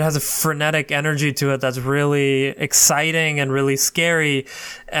created, it has a frenetic energy to it that's really exciting and really scary.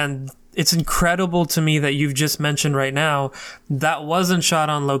 And it's incredible to me that you've just mentioned right now that wasn't shot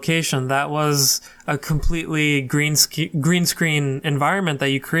on location. That was a completely green screen environment that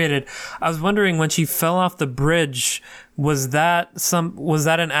you created. I was wondering, when she fell off the bridge, was that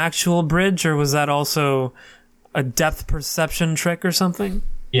an actual bridge, or was that also a depth perception trick or something?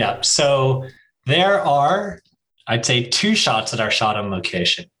 Yeah. So there are, I'd say, 2 shots that are shot on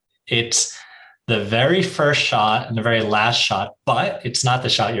location. It's the very first shot and the very last shot, but it's not the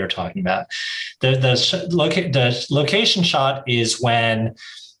shot you're talking about. The location shot is when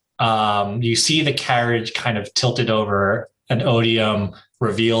you see the carriage kind of tilted over, and Odium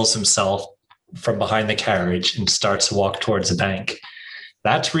reveals himself from behind the carriage and starts to walk towards the bank.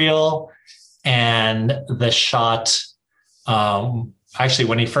 That's real. And the shot, actually,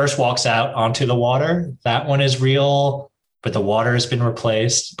 when he first walks out onto the water, that one is real, but the water has been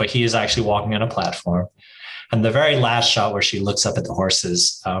replaced, but he is actually walking on a platform. And the very last shot where she looks up at the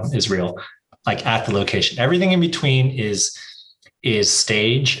horses is real, like at the location. Everything in between is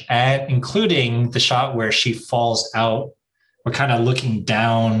stage, and including the shot where she falls out. We're kind of looking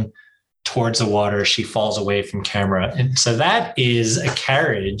down towards the water, she falls away from camera. And so that is a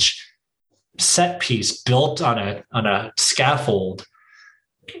carriage set piece built on a scaffold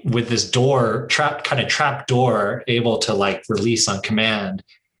with this door, trap door, able to like release on command.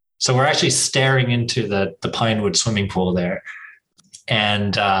 So we're actually staring into the Pinewood swimming pool there.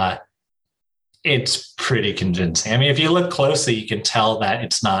 And it's pretty convincing. I mean, if you look closely, you can tell that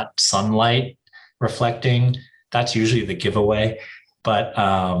it's not sunlight reflecting. That's usually the giveaway. But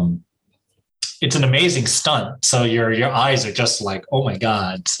it's an amazing stunt. So your eyes are just like, oh my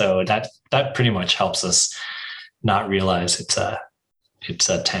God. So that pretty much helps us not realize it's a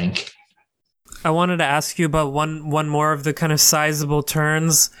tank. I wanted to ask you about one more of the kind of sizable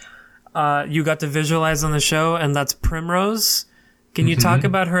turns you got to visualize on the show, and that's Primrose. Can you talk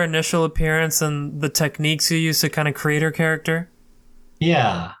about her initial appearance and the techniques you used to kind of create her character?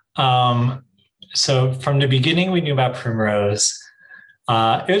 Yeah. So from the beginning, we knew about Primrose.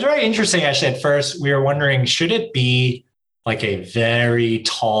 It was very interesting, actually. At first, we were wondering, should it be like a very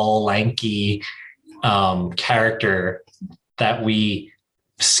tall, lanky character that we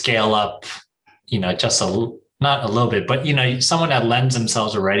scale up, just not a little bit, but, someone that lends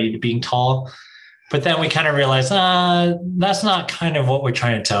themselves already to being tall. But then we kind of realized, that's not kind of what we're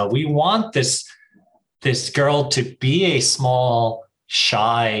trying to tell. We want this girl to be a small,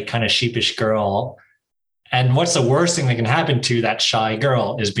 shy, kind of sheepish girl. And what's the worst thing that can happen to that shy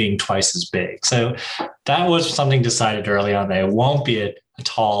girl is being twice as big. So that was something decided early on, that it won't be a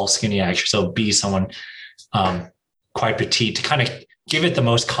tall, skinny actress. It'll be someone quite petite to kind of give it the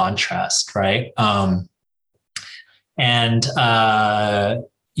most contrast, right?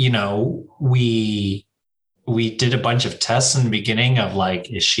 We did a bunch of tests in the beginning of like,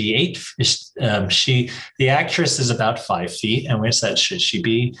 is she the actress is about 5 feet. And we said, should she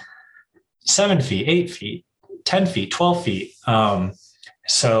be 7 feet, 8 feet, 10 feet, 12 feet?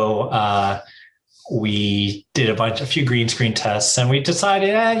 So we did a few green screen tests, and we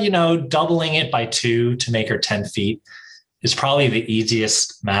decided, doubling it by 2 to make her 10 feet is probably the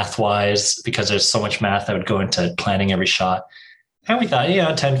easiest math wise, because there's so much math that would go into planning every shot. And we thought,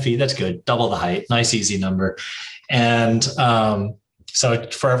 10 feet, that's good. Double the height. Nice, easy number. And so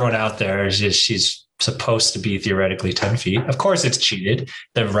for everyone out there, she's supposed to be theoretically 10 feet. Of course, it's cheated.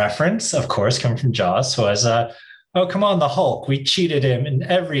 The reference, of course, coming from Jaws was, oh, come on, the Hulk. We cheated him in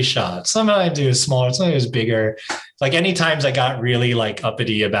every shot. Sometimes he was smaller, sometimes he was bigger. Like, any times I got really like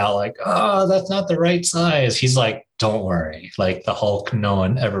uppity about like, oh, that's not the right size. He's like, don't worry. Like, the Hulk, no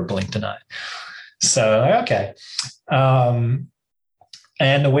one ever blinked an eye. So, okay.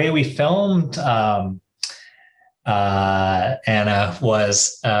 And the way we filmed Anna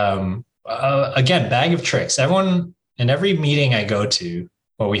was, again, bag of tricks. Everyone, in every meeting I go to,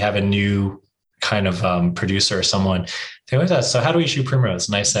 where we have a new kind of producer or someone, they always ask, so how do we shoot Primrose?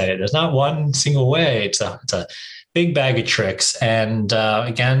 And I say, there's not one single way. It's a big bag of tricks. And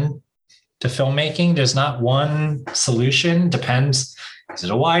again, to filmmaking, there's not one solution. Depends. Is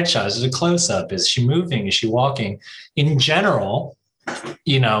it a wide shot? Is it a close-up? Is she moving? Is she walking? In general,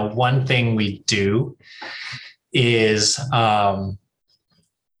 one thing we do is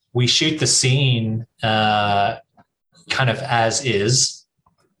we shoot the scene kind of as is,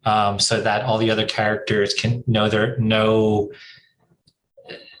 so that all the other characters can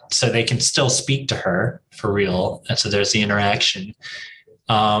so they can still speak to her for real. And so there's the interaction.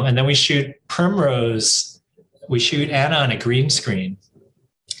 And then we shoot Primrose, we shoot Anna on a green screen.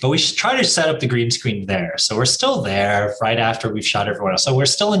 But we should try to set up the green screen there. So we're still there right after we've shot everyone else. So we're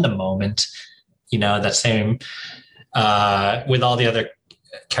still in the moment, that same, with all the other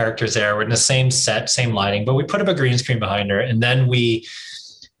characters there. We're in the same set, same lighting, but we put up a green screen behind her. And then we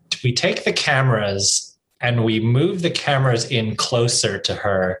take the cameras and we move the cameras in closer to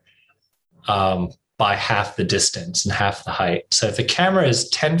her by half the distance and half the height. So if the camera is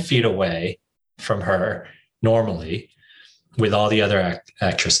 10 feet away from her normally, with all the other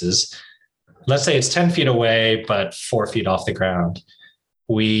actresses, let's say it's 10 feet away, but 4 feet off the ground.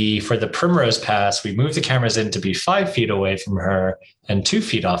 For the Primrose pass, we move the cameras in to be 5 feet away from her and 2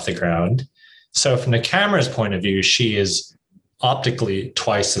 feet off the ground. So from the camera's point of view, she is optically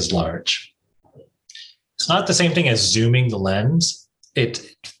twice as large. It's not the same thing as zooming the lens.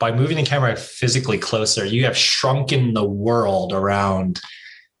 By moving the camera physically closer, you have shrunken the world around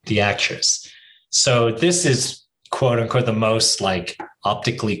the actress. So this is, quote unquote, the most like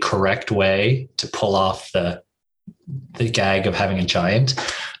optically correct way to pull off the gag of having a giant.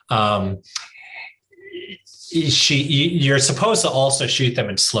 You're supposed to also shoot them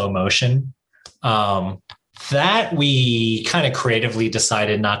in slow motion. That we kind of creatively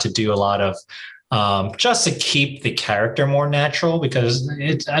decided not to do a lot of just to keep the character more natural, because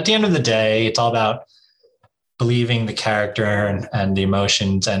at the end of the day, it's all about believing the character and the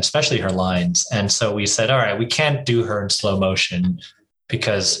emotions, and especially her lines. And so we said, all right, we can't do her in slow motion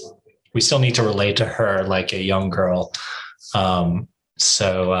because we still need to relate to her like a young girl. Does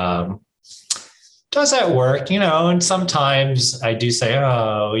that work? And sometimes I do say,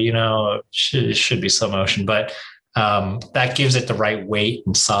 oh, it should be slow motion, but that gives it the right weight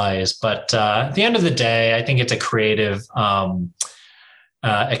and size. But at the end of the day, I think it's a creative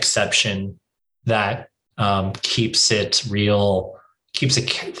exception that keeps it real, keeps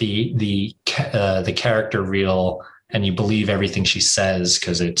the character real, and you believe everything she says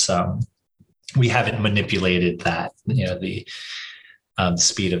because it's we haven't manipulated that, the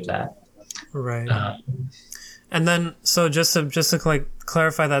speed of that. Right. And then, so just to like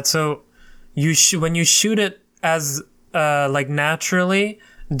clarify that, so when you shoot it as like naturally,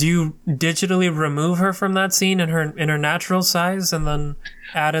 do you digitally remove her from that scene in her natural size and then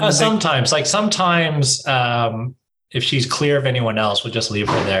add in sometimes if she's clear of anyone else, we'll just leave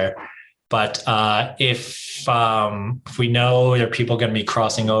her there. But if we know there are people going to be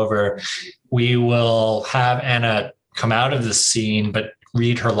crossing over, we will have Anna come out of the scene but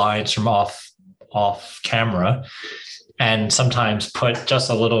read her lines from off camera, and sometimes put just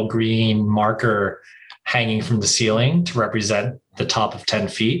a little green marker hanging from the ceiling to represent the top of 10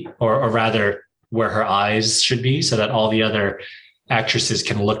 feet, or rather where her eyes should be, so that all the other actresses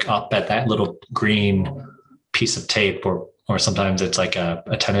can look up at that little green piece of tape, or sometimes it's like a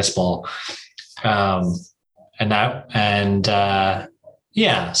tennis ball.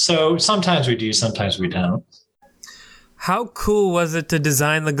 So sometimes we do, sometimes we don't. How cool was it to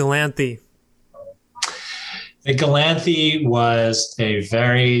design the Galanthe? The Galanthe was a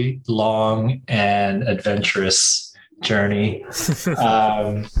very long and adventurous journey.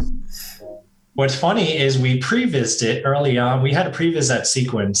 What's funny is we prevised it early on. We had a previs that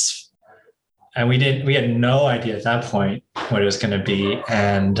sequence, and we had no idea at that point what it was going to be.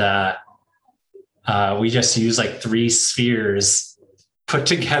 And we just used like 3 spheres put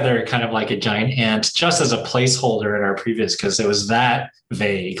together kind of like a giant ant, just as a placeholder in our previs, because it was that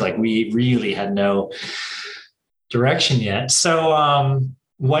vague. Like, we really had no direction yet. So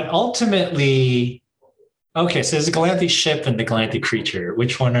what ultimately, okay, so there's a Galanthe ship and the Galanthe creature.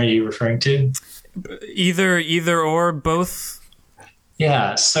 Which one are you referring to? Either or, both.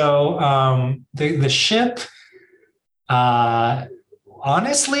 Yeah. So the ship, honestly,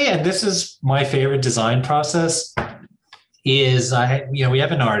 and this is my favorite design process, is we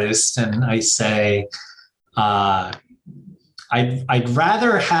have an artist, and I say, I'd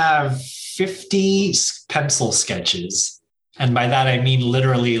rather have 50 pencil sketches. And by that, I mean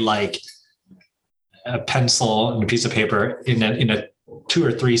literally like a pencil and a piece of paper in a 2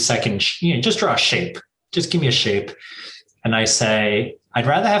 or 3 second, just draw a shape. Just give me a shape. And I say, I'd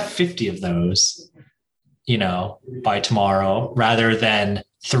rather have 50 of those, by tomorrow, rather than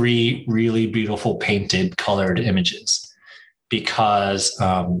 3 really beautiful painted colored images. Because,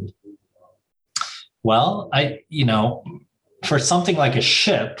 for something like a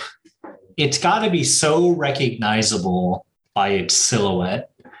ship, it's got to be so recognizable by its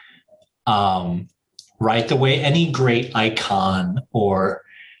silhouette, right? The way any great icon or,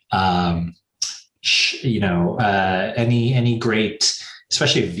 any great,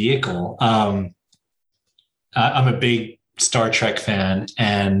 especially a vehicle. I'm a big Star Trek fan,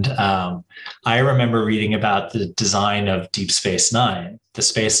 and I remember reading about the design of Deep Space Nine, the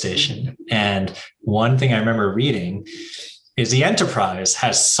space station. And one thing I remember reading is the Enterprise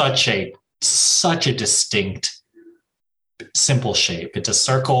has such a distinct, simple shape. It's a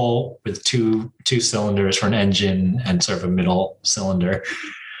circle with two cylinders for an engine and sort of a middle cylinder.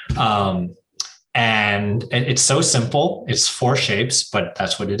 And it's so simple. It's 4 shapes, but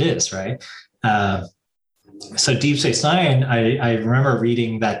that's what it is, right? So Deep Space Nine, I remember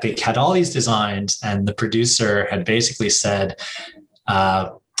reading that they had all these designs, and the producer had basically said,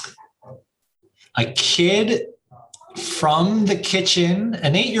 a kid from the kitchen,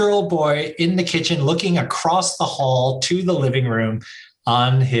 an 8-year-old boy in the kitchen looking across the hall to the living room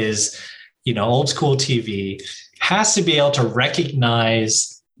on his, old school TV, has to be able to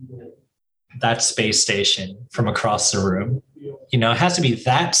recognize that space station from across the room. It has to be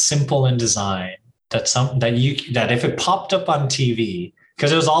that simple in design that if it popped up on TV,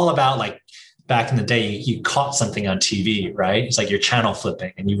 because it was all about, like, back in the day, you caught something on TV, right? It's like you're channel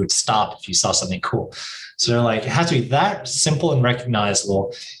flipping and you would stop if you saw something cool. So they're like, it has to be that simple and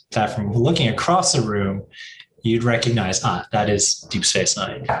recognizable that from looking across the room, you'd recognize, that is Deep Space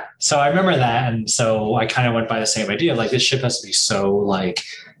Nine. So I remember that. And so I kind of went by the same idea, like, this ship has to be so, like,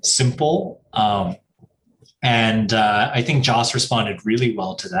 simple. And I think Joss responded really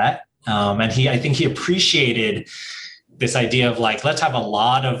well to that. And I think he appreciated this idea of like, let's have a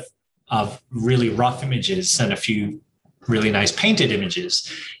lot of really rough images and a few really nice painted images,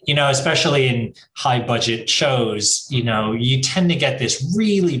 especially in high budget shows, you tend to get this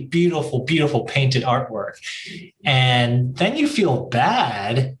really beautiful, beautiful painted artwork. And then you feel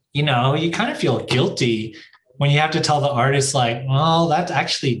bad, you kind of feel guilty when you have to tell the artist like, well, that's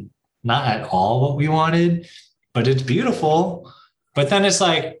actually not at all what we wanted, but it's beautiful. But then it's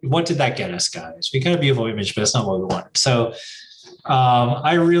like, what did that get us, guys? We got a beautiful image, but it's not what we wanted. So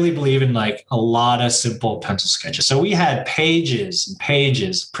I really believe in like a lot of simple pencil sketches. So we had pages and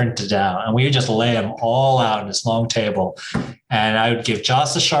pages printed out, and we would just lay them all out on this long table. And I would give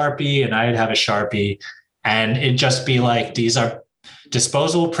Joss a Sharpie, and I'd have a Sharpie, and it'd just be like, these are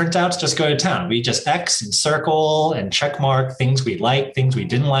disposable printouts, just go to town. We just X and circle and check mark things we like, things we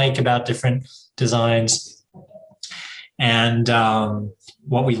didn't like about different designs. And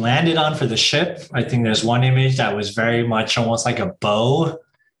what we landed on for the ship, I think there's one image that was very much almost like a bow.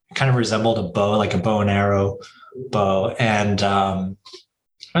 It kind of resembled a bow, like a bow and arrow bow. And I'm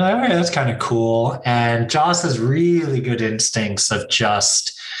like, all right, that's kind of cool. And Joss has really good instincts of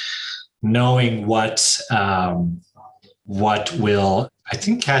just knowing what will, I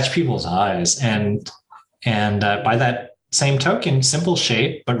think, catch people's eyes. And by that same token, simple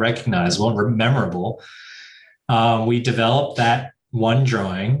shape, but recognizable and memorable. We developed that one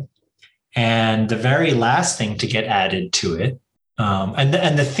drawing, and the very last thing to get added to it, and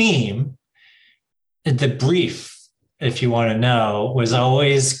the theme, the brief, if you want to know, was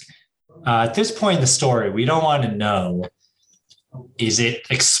always at this point in the story, we don't want to know, is it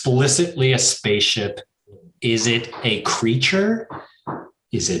explicitly a spaceship? Is it a creature?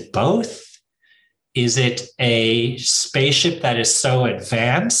 Is it both? Is it a spaceship that is so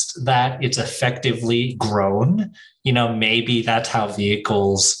advanced that it's effectively grown? Maybe that's how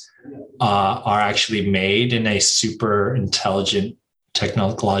vehicles are actually made in a super intelligent,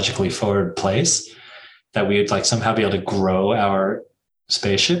 technologically forward place, that we would like somehow be able to grow our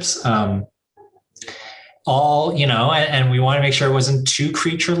spaceships. And we want to make sure it wasn't too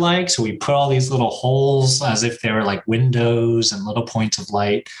creature-like. So we put all these little holes as if they were like windows and little points of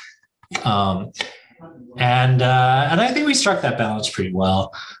light. And I think we struck that balance pretty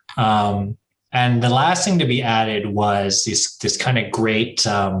well. And the last thing to be added was this kind of great,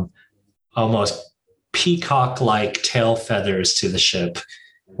 almost peacock-like tail feathers to the ship,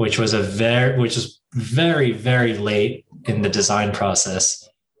 which was very, very late in the design process.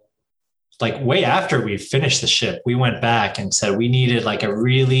 Like way after we finished the ship, we went back and said we needed like a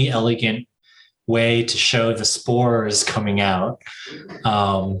really elegant way to show the spores coming out.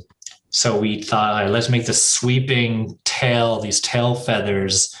 So we thought, all right, let's make the sweeping tail, these tail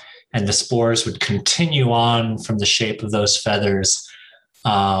feathers, and the spores would continue on from the shape of those feathers.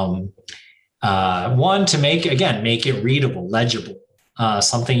 One, to make it readable, legible,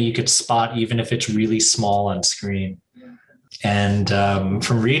 something you could spot even if it's really small on screen. And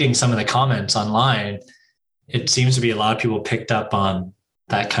from reading some of the comments online, it seems to be a lot of people picked up on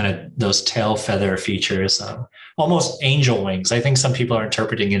that kind of those tail feather features, almost angel wings. I think some people are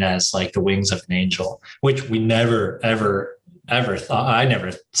interpreting it as like the wings of an angel, which we never, ever thought. I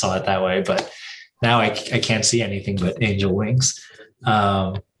never saw it that way, but now I can't see anything but angel wings.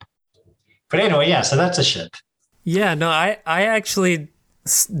 But anyway, yeah, so that's a ship. Yeah, no, I actually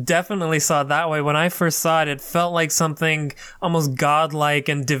definitely saw it that way. When I first saw it, it felt like something almost godlike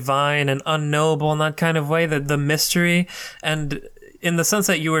and divine and unknowable in that kind of way, that the mystery. And in the sense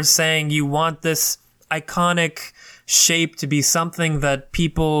that you were saying you want this iconic shape to be something that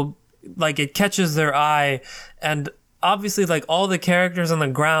people, like, it catches their eye. And obviously, like, all the characters on the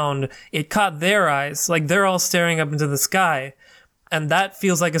ground, it caught their eyes. Like, they're all staring up into the sky. And that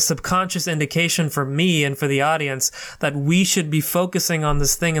feels like a subconscious indication for me and for the audience that we should be focusing on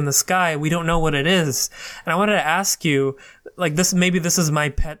this thing in the sky. We don't know what it is. And I wanted to ask you, like, maybe this is my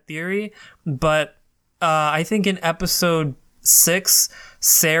pet theory, but I think in episode 6,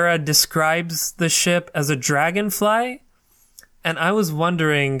 Sarah describes the ship as a dragonfly. And I was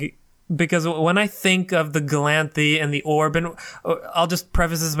wondering, because when I think of the Galanthe and the orb, and I'll just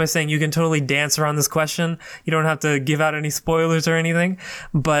preface this by saying you can totally dance around this question. You don't have to give out any spoilers or anything.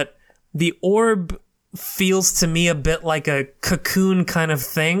 But the orb feels to me a bit like a cocoon kind of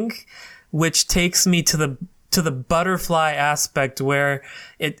thing, which takes me to the butterfly aspect, where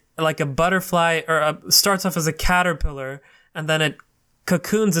it, like a butterfly, starts off as a caterpillar, and then it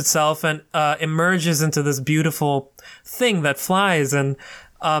cocoons itself and emerges into this beautiful thing that flies. And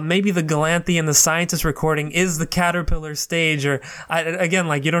maybe the Galanthi and the scientist recording is the Caterpillar stage, or again,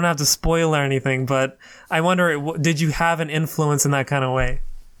 like, you don't have to spoil or anything, but I wonder, did you have an influence in that kind of way?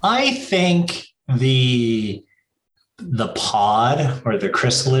 I think the pod or the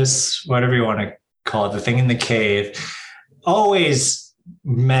chrysalis, whatever you want to call it, the thing in the cave, always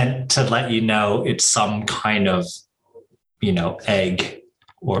meant to let you know it's some kind of, egg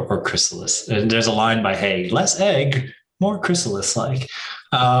or chrysalis. And there's a line by Haig: less egg, more chrysalis-like.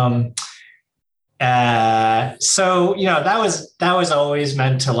 So that was always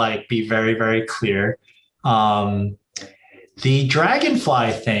meant to like be very, very clear. The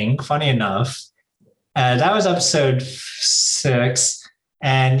dragonfly thing, funny enough, that was episode 6.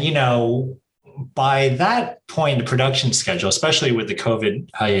 And, by that point, the production schedule, especially with the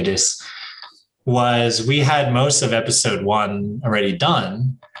COVID hiatus, was we had most of episode 1 already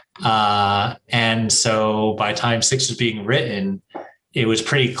done. And so by time 6 was being written, it was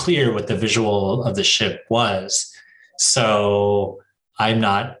pretty clear what the visual of the ship was. So I'm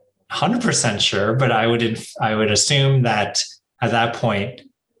not 100% sure, but I would assume that at that point,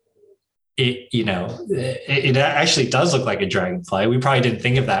 it actually does look like a dragonfly. We probably didn't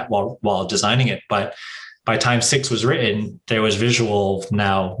think of that while designing it, but by time 6 was written, there was visual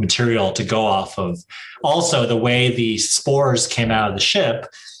now material to go off of. Also, the way the spores came out of the ship,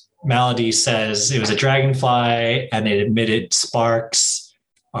 Melody says it was a dragonfly and it emitted sparks,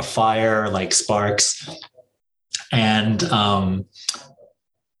 or fire like sparks. And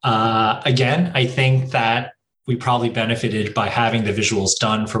again, I think that we probably benefited by having the visuals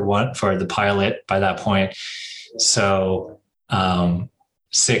done for the pilot by that point. So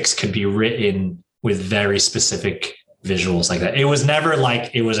 6 could be written with very specific visuals like that. It was never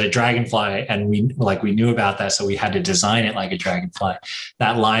like it was a dragonfly and we knew about that, so we had to design it like a dragonfly.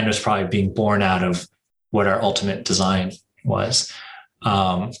 That line was probably being born out of what our ultimate design was.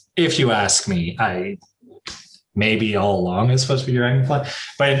 If you ask me, maybe all along it's supposed to be dragonfly,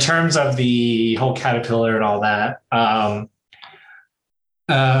 but in terms of the whole caterpillar and all that,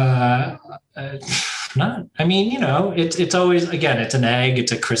 not. I mean, it's always, again, it's an egg,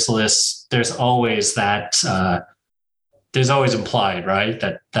 it's a chrysalis. There's always that. There's always implied, right,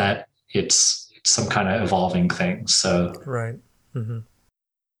 that it's some kind of evolving thing. So right. Mm-hmm.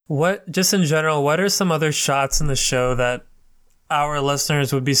 Just in general, what are some other shots in the show that our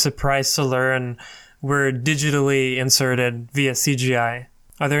listeners would be surprised to learn were digitally inserted via CGI?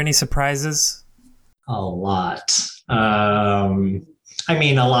 Are there any surprises? A lot.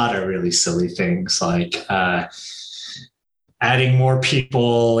 A lot of really silly things, like adding more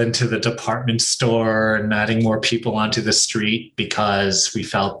people into the department store and adding more people onto the street because we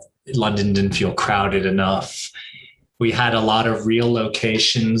felt London didn't feel crowded enough. We had a lot of real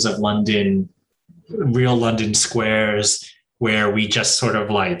locations of London, real London squares, where we just sort of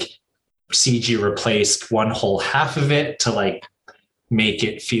like CG replaced one whole half of it to like make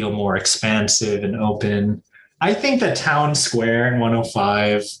it feel more expansive and open. I think the town square in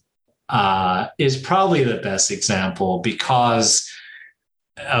 105 is probably the best example because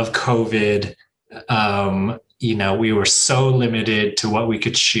of COVID. We were so limited to what we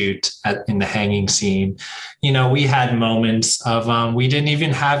could shoot in the hanging scene. We had moments of we didn't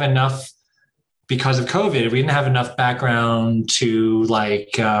even have enough, because of COVID, we didn't have enough background to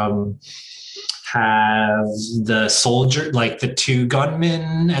have the soldier, like the 2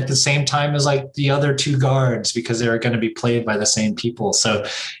 gunmen at the same time as like the other 2 guards, because they were going to be played by the same people. So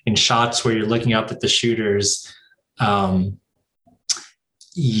in shots where you're looking up at the shooters,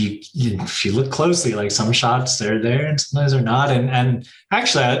 if you look closely, like some shots they're there and sometimes they're not. And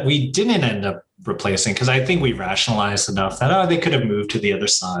actually we didn't end up replacing, because I think we rationalized enough that, they could have moved to the other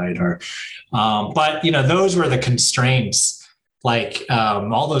side, but those were the constraints. Like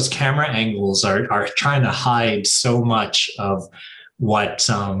all those camera angles are trying to hide so much of what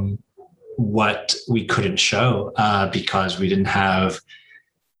we couldn't show because we didn't have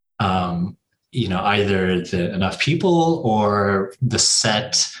either enough people or the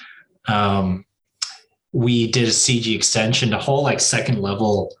set. We did a CG extension. The whole like second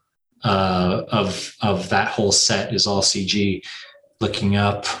level of that whole set is all CG. Looking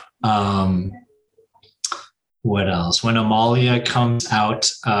up. What else? When Amalia comes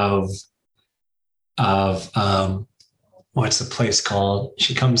out of what's the place called?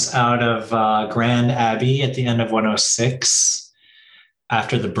 She comes out of Grand Abbey at the end of 106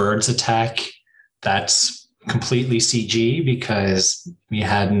 after the birds attack. That's completely CG because we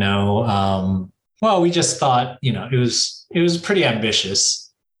had no. We just thought it was pretty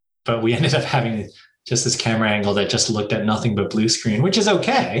ambitious, but we ended up having just this camera angle that just looked at nothing but blue screen, which is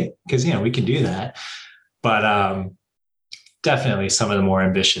okay because we can do that. But definitely some of the more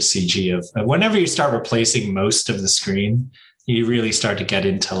ambitious CG of whenever you start replacing most of the screen, you really start to get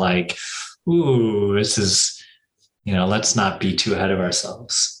into like, ooh, this is, let's not be too ahead of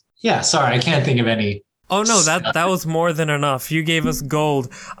ourselves. Yeah, sorry, I can't think of any. Oh no, that was more than enough. You gave us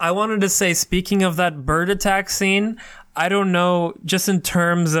gold. I wanted to say, speaking of that bird attack scene, I don't know, just in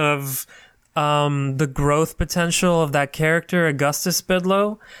terms of the growth potential of that character, Augustus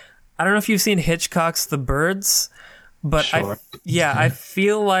Bidlow. I don't know if you've seen Hitchcock's The Birds, but Sure. I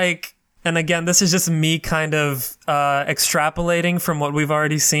feel like, and again, this is just me kind of extrapolating from what we've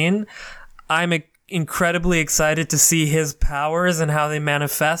already seen. I'm incredibly excited to see his powers and how they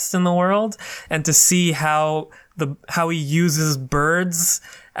manifest in the world, and to see how he uses birds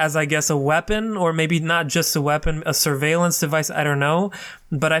as, I guess, a weapon, or maybe not just a weapon, a surveillance device. I don't know,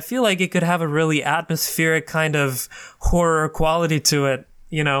 but I feel like it could have a really atmospheric kind of horror quality to it,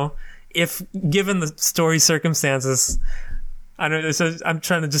 if given the story circumstances. I don't know. So I'm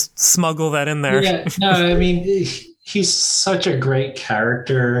trying to just smuggle that in there. Yeah, no, I mean, he's such a great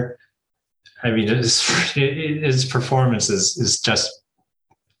character. I mean, his performance is just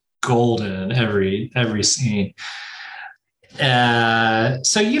golden in every scene. So,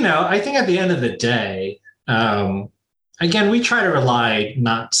 I think at the end of the day, again, we try to rely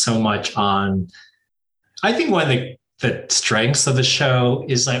not so much on, I think one of the strengths of the show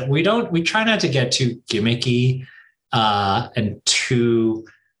is like, we try not to get too gimmicky, and too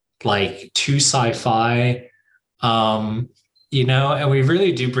sci-fi, and we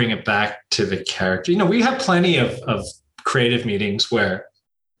really do bring it back to the character. We have plenty of creative meetings where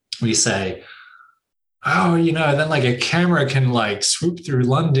we say, oh, then like a camera can like swoop through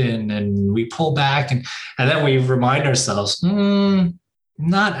London, and we pull back and then we remind ourselves,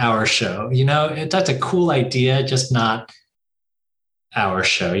 not our show. That's a cool idea, just not our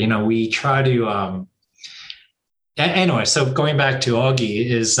show. We try to, anyway, so going back to Augie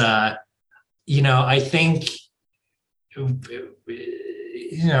is, I think, it'll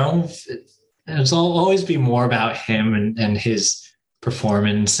always be more about him and his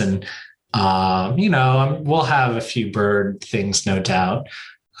performance, and we'll have a few bird things, no doubt.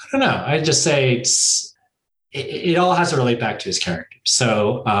 I don't know. I just say it all has to relate back to his character.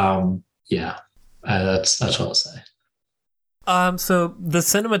 So that's what I'll say. So the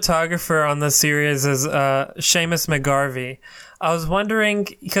cinematographer on the series is Seamus McGarvey. I was wondering,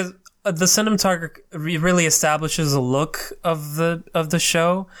 because the cinematographer really establishes a look of the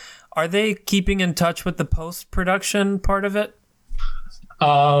show. Are they keeping in touch with the post-production part of it?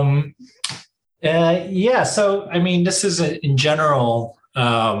 Yeah. So, I mean, this is in general,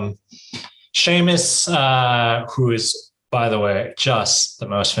 Seamus, who is, by the way, just the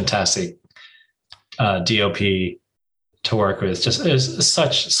most fantastic DOP to work with, just is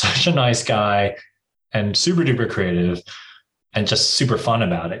such a nice guy and super duper creative and just super fun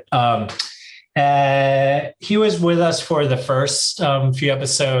about it. He was with us for the first few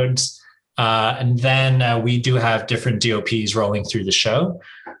episodes. And then we do have different DOPs rolling through the show.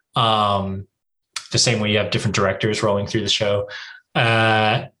 The same way you have different directors rolling through the show.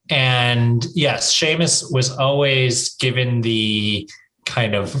 And yes, Seamus was always given the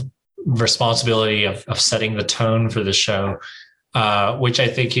kind of responsibility of setting the tone for the show, which I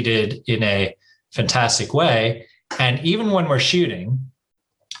think he did in a fantastic way. And even when we're shooting,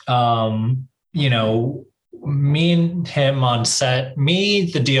 me and him on set,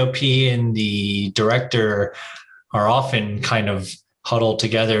 the DOP and the director are often kind of huddled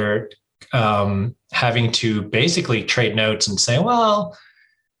together, having to basically trade notes and say, well,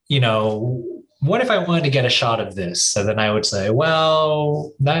 what if I wanted to get a shot of this? So then I would say,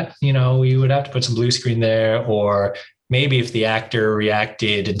 well, that, you would have to put some blue screen there, or maybe if the actor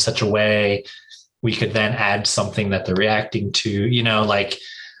reacted in such a way, we could then add something that they're reacting to,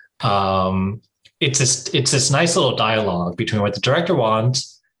 it's this nice little dialogue between what the director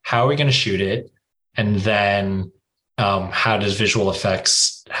wants, how are we going to shoot it, and then how does visual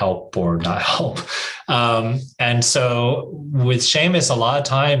effects help or not help? And so with Seamus, a lot of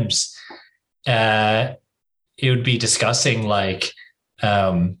times it would be discussing like,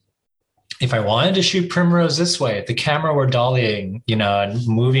 if I wanted to shoot Primrose this way, if the camera were dollying, and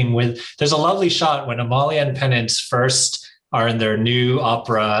moving with, there's a lovely shot when Amalia and Penance first are in their new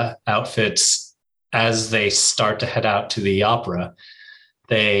opera outfits as they start to head out to the opera.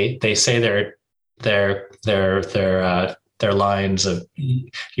 They say their lines of, you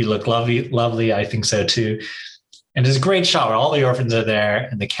look lovely, I think so too. And there's a great shot where all the orphans are there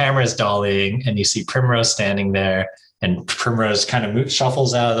and the camera is dollying, and you see Primrose standing there, and Primrose kind of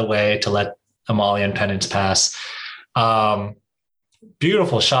shuffles out of the way to let Amalia and Penance pass.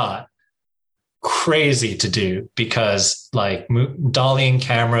 Beautiful shot. crazy to do because like dollying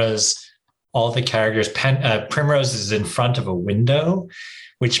cameras, all the characters, Primrose is in front of a window,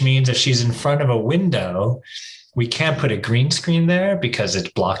 which means if she's in front of a window, we can't put a green screen there because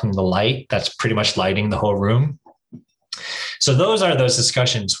it's blocking the light. That's pretty much lighting the whole room. So those are those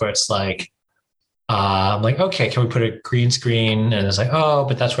discussions where it's like, I'm like, okay, can we put a green screen? And it's like, oh,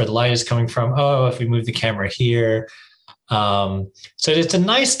 but that's where the light is coming from. Oh, if we move the camera here. So it's a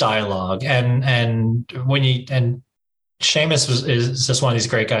nice dialogue. And Seamus is just one of these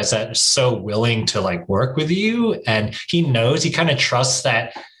great guys that is so willing to like work with you. And he kind of trusts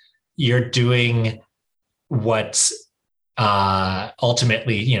that you're doing what's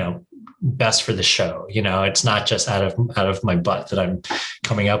ultimately, best for the show. It's not just out of my butt that I'm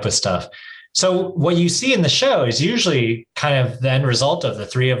coming up with stuff. So what you see in the show is usually kind of the end result of the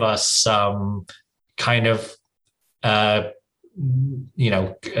three of us coming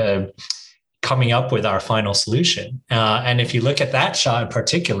up with our final solution. And if you look at that shot in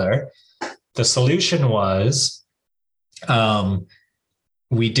particular, the solution was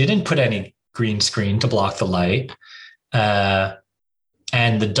we didn't put any green screen to block the light.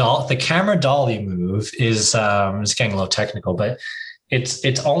 And the camera dolly move is it's getting a little technical, but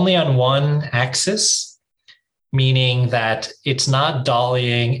it's only on one axis, meaning that it's not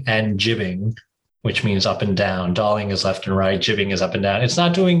dollying and jibbing, which means up and down. Dollying is left and right, jibbing is up and down. It's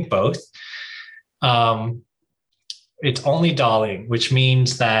not doing both. It's only dollying, which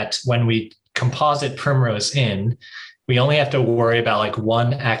means that when we composite Primrose in, we only have to worry about like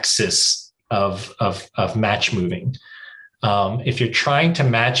one axis of match moving. If you're trying to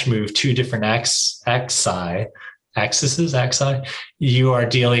match move two different axes, you are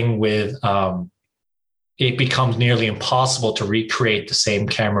dealing with, it becomes nearly impossible to recreate the same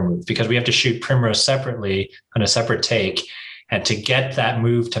camera move because we have to shoot Primrose separately on a separate take. And to get that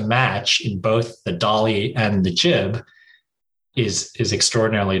move to match in both the dolly and the jib is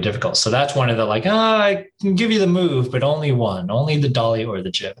extraordinarily difficult. So that's one of the like, I can give you the move, but only the dolly or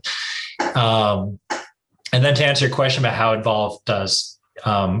the jib. And then to answer your question about how involved does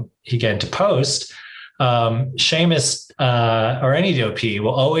he get into post, Seamus or any DOP will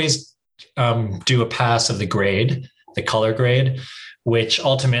always do a pass of the grade, the color grade, which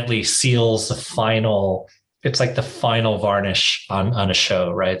ultimately seals the final. It's like the final varnish on a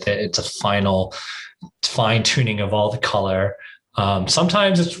show, right? It's a final fine tuning of all the color.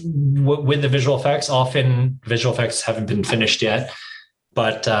 Sometimes it's with the visual effects. Often visual effects haven't been finished yet,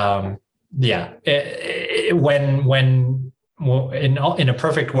 but when in a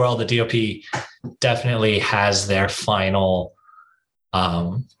perfect world, the DOP definitely has their final,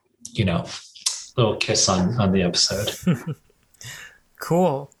 little kiss on the episode.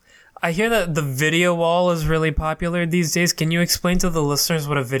 Cool. I hear that the video wall is really popular these days. Can you explain to the listeners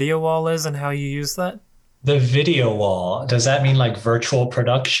what a video wall is and how you use that? The video wall, does that mean like virtual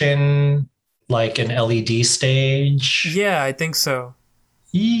production, like an LED stage? Yeah, I think so.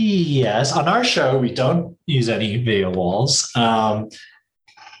 Yes. On our show, we don't use any video walls.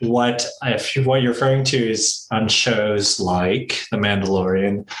 What you're referring to is on shows like The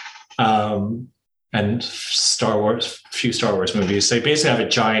Mandalorian, and Star Wars, a few Star Wars movies. They basically have a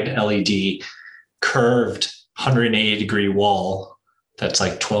giant LED curved 180 degree wall that's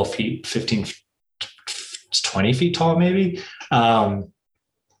like 12 feet, 15, 20 feet tall, maybe. And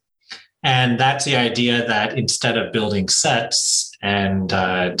that's the idea that instead of building sets and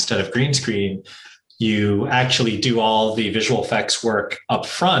instead of green screen, you actually do all the visual effects work up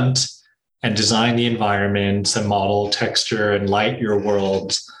front and design the environments and model texture and light your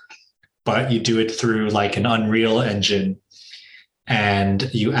worlds. But you do it through like an Unreal Engine, and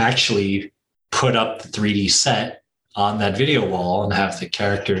you actually put up the 3D set on that video wall and have the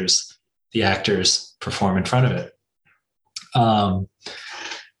characters, the actors perform in front of it.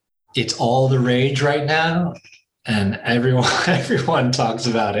 It's all the rage right now, and everyone talks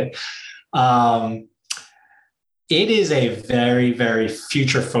about it. It is a very, very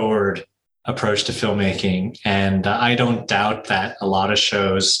future forward approach to filmmaking. And I don't doubt that a lot of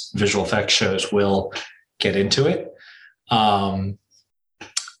shows, visual effects shows, will get into it.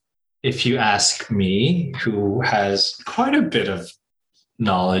 If you ask me, who has quite a bit of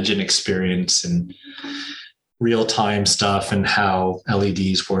knowledge and experience in real-time stuff and how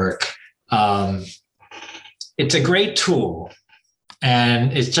LEDs work, it's a great tool,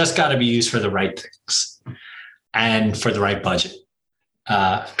 and it's just got to be used for the right things and for the right budget.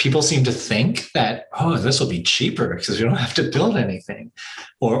 People seem to think that, this will be cheaper because we don't have to build anything,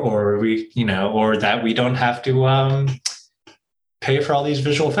 or that we don't have to pay for all these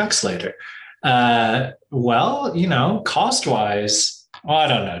visual effects later. Cost wise, well, I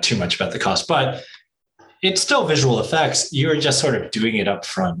don't know too much about the cost, but it's still visual effects. You're just sort of doing it up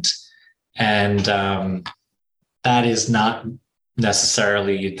front. And that is not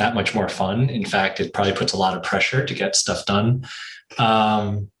necessarily that much more fun. In fact, it probably puts a lot of pressure to get stuff done.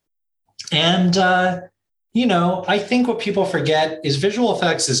 I think what people forget is visual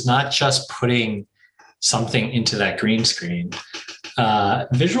effects is not just putting something into that green screen.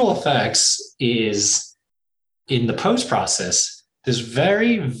 Visual effects is in the post process, this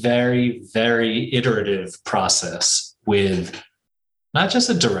very, very, very iterative process with not just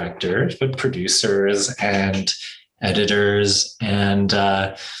the directors, but producers and editors, and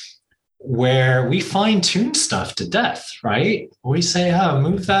where we fine tune stuff to death, right? We say,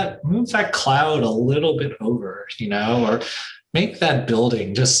 move that cloud a little bit over, or make that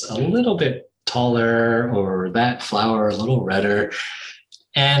building just a little bit taller, or that flower a little redder.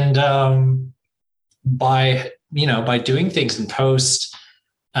 And by doing things in post,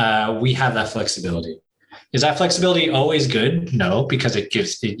 we have that flexibility. Is that flexibility always good? No, because it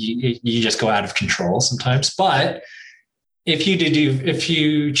gives you just go out of control sometimes. But if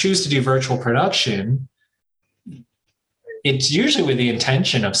you choose to do virtual production, it's usually with the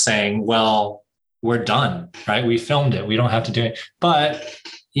intention of saying, well, we're done, right? We filmed it. We don't have to do it. But,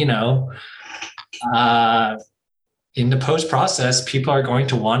 in the post process, people are going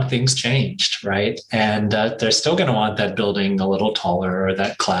to want things changed, right? And they're still going to want that building a little taller or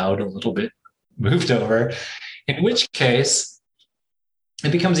that cloud a little bit moved over, in which case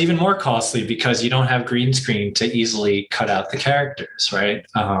it becomes even more costly because you don't have green screen to easily cut out the characters, right?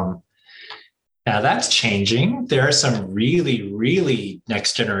 Now that's changing. There are some really, really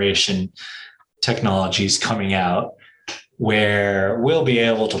next generation technologies coming out where we'll be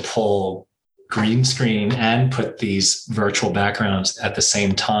able to pull green screen and put these virtual backgrounds at the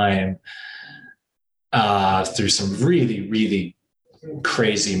same time through some really, really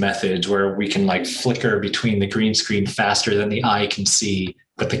crazy methods where we can like flicker between the green screen faster than the eye can see,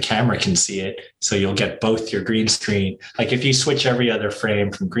 but the camera can see it. So you'll get both your green screen. Like if you switch every other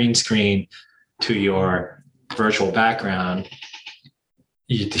frame from green screen to your virtual background,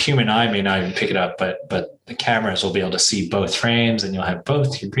 the human eye may not even pick it up, but the cameras will be able to see both frames and you'll have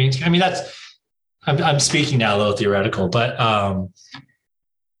both your green screen. I mean, I'm speaking now a little theoretical, but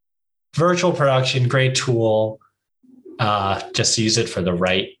virtual production, great tool. Just use it for the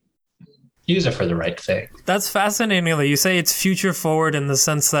right thing. That's fascinating that you say it's future forward in the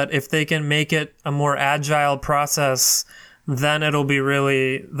sense that if they can make it a more agile process, then it'll be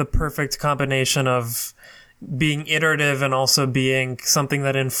really the perfect combination of being iterative and also being something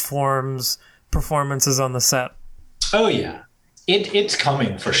that informs performances on the set. Oh yeah. It's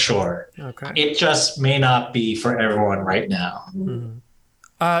coming for sure. Okay. It just may not be for everyone right now. Mm-hmm.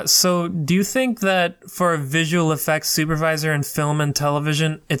 So do you think that for a visual effects supervisor in film and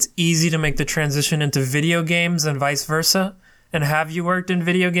television, it's easy to make the transition into video games and vice versa? And have you worked in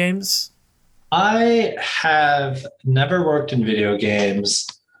video games? I have never worked in video games.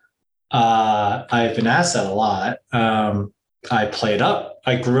 I've been asked that a lot. I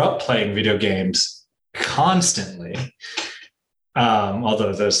grew up playing video games constantly.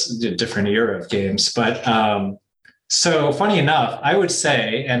 Although there's a different era of games, but so funny enough, I would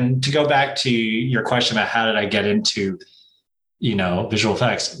say, and to go back to your question about how did I get into, visual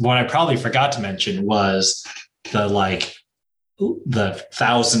effects, what I probably forgot to mention was the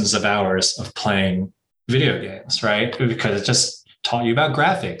thousands of hours of playing video games, right? Because it just taught you about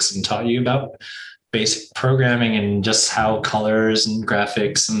graphics and taught you about basic programming and just how colors and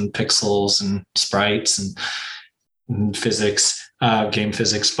graphics and pixels and sprites and physics, game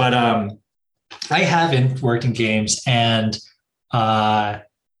physics. But I haven't worked in games. And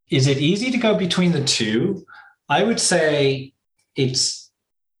is it easy to go between the two? I would say it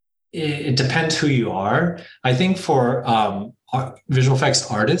depends who you are. I think for visual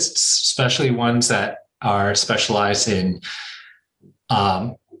effects artists, especially ones that are specialized in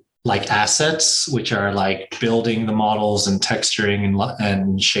like assets, which are like building the models and texturing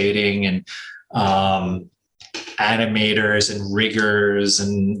and shading and animators and riggers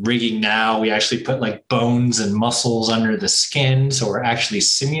and rigging. Now we actually put like bones and muscles under the skin. So we're actually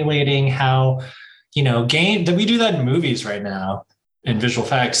simulating how, that we do that in movies right now in visual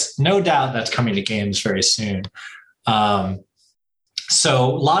effects. No doubt that's coming to games very soon. So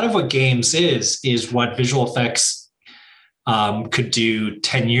a lot of what games is what visual effects could do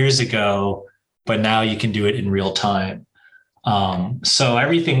 10 years ago, but now you can do it in real time. So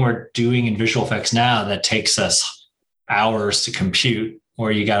everything we're doing in visual effects now that takes us hours to compute,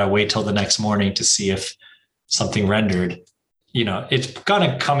 or you got to wait till the next morning to see if something rendered, it's going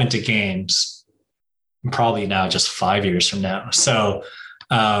to come into games probably now just 5 years from now. So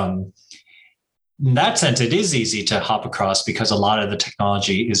in that sense, it is easy to hop across because a lot of the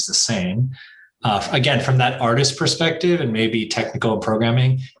technology is the same. Again, from that artist perspective and maybe technical and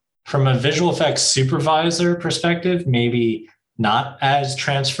programming, from a visual effects supervisor perspective, maybe not as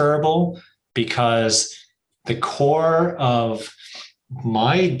transferable, because the core of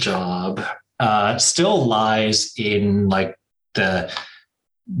my job still lies in like the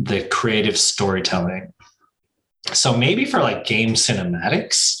creative storytelling. So maybe for like game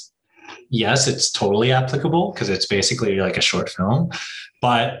cinematics, yes, it's totally applicable because it's basically like a short film.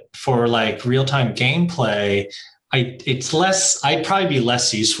 But for like real-time gameplay, I'd probably be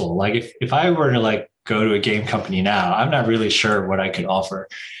less useful. Like if I were to like go to a game company now, I'm not really sure what I could offer.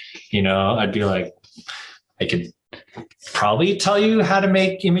 I'd be like, I could probably tell you how to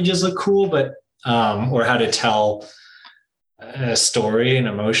make images look cool, but or how to tell a story and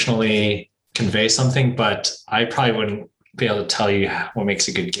emotionally convey something, but I probably wouldn't be able to tell you what makes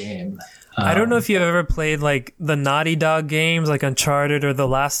a good game. I don't know if you've ever played like the Naughty Dog games, like Uncharted or The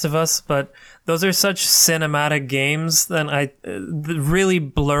Last of Us, but those are such cinematic games that really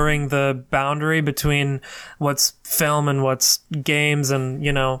blurring the boundary between what's film and what's games, and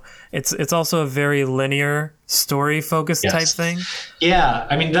it's also a very linear story focused type thing. Yeah,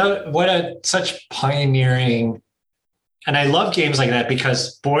 I mean, such pioneering. And I love games like that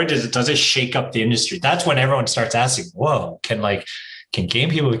because boy, does it shake up the industry. That's when everyone starts asking, whoa, can game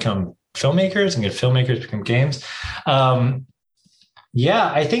people become filmmakers, and can filmmakers become games?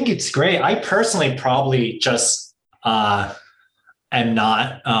 Yeah, I think it's great. I personally probably just am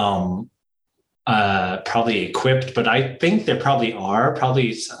not probably equipped, but I think there probably a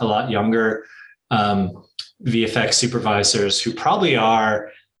lot younger VFX supervisors who probably are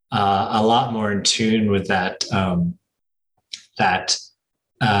a lot more in tune with that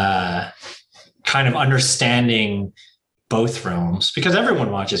kind of understanding both realms, because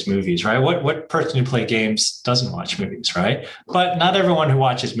everyone watches movies, right? What person who plays games doesn't watch movies, right? But not everyone who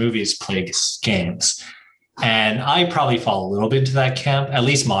watches movies plays games. And I probably fall a little bit into that camp, at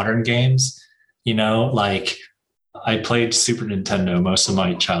least modern games. Like I played Super Nintendo most of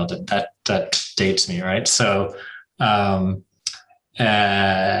my childhood. That dates me, right? So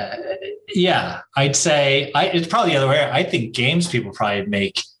yeah, I'd say it's probably the other way. I think games people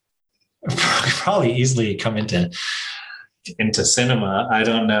probably easily come into cinema. I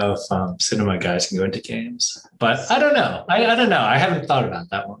don't know if cinema guys can go into games, but I don't know. I don't know. I haven't thought about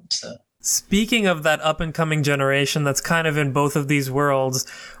that one. So speaking of that up and coming generation that's kind of in both of these worlds,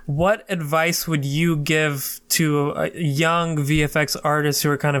 what advice would you give to young VFX artists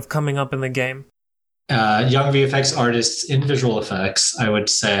who are kind of coming up in the game? Young VFX artists in visual effects, I would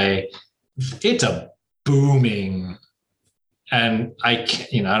say it's a booming, and I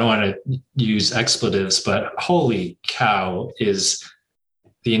don't want to use expletives, but holy cow, is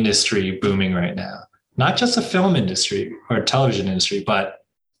the industry booming right now. Not just the film industry or television industry, but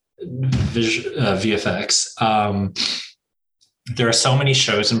VFX. There are so many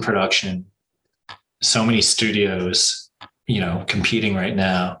shows in production, so many studios, competing right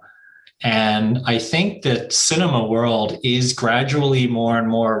now. And I think that cinema world is gradually more and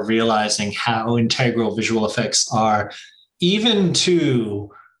more realizing how integral visual effects are, even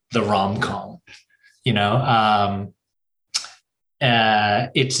to the rom-com.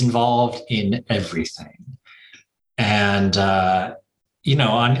 It's involved in everything. And, I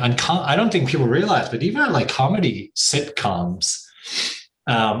don't think people realize, but even on like comedy sitcoms,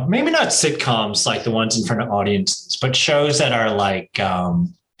 maybe not sitcoms like the ones in front of audiences, but shows that are like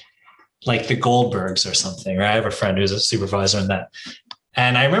the Goldbergs or something, right? I have a friend who's a supervisor in that.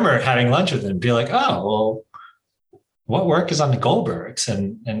 And I remember having lunch with him and be like, oh, well, what work is on the Goldbergs?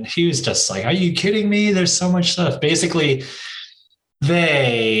 And he was just like, are you kidding me? There's so much stuff. Basically,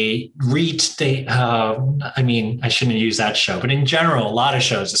 I shouldn't use that show, but in general, a lot of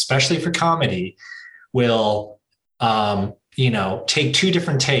shows, especially for comedy, will, take two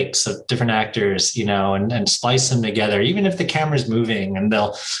different takes of different actors, and splice them together, even if the camera's moving, and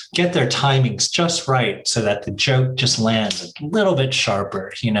they'll get their timings just right so that the joke just lands a little bit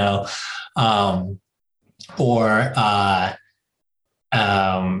sharper, or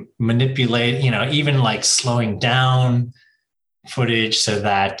manipulate, even like slowing down footage so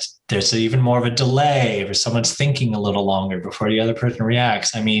that there's even more of a delay, or someone's thinking a little longer before the other person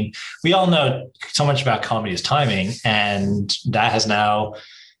reacts. I mean, we all know so much about comedy's timing, and that has now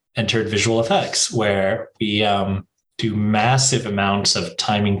entered visual effects, where we do massive amounts of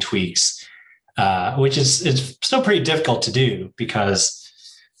timing tweaks, which is still pretty difficult to do because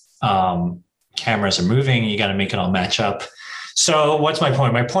cameras are moving. You got to make it all match up. So what's my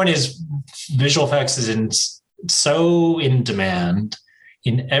point? My point is visual effects is so in demand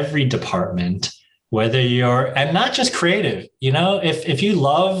in every department, whether you're, and not just creative, if you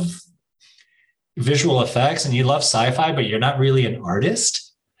love visual effects and you love sci-fi, but you're not really an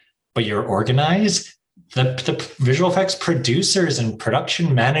artist, but you're organized, the visual effects producers and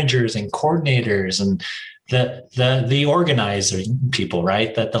production managers and coordinators and the organizing people,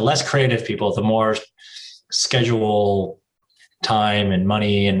 right? That the less creative people, the more schedule time and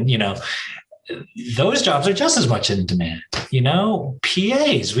money, and those jobs are just as much in demand.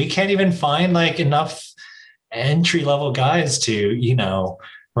 PAs, we can't even find like enough entry level guys to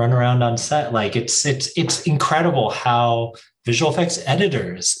run around on set. Like it's incredible how visual effects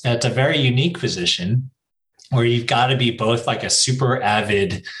editors, it's a very unique position where you've got to be both like a super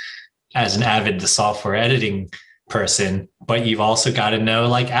avid the software editing person, but you've also got to know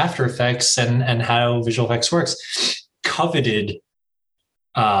like After Effects and how visual effects works. Coveted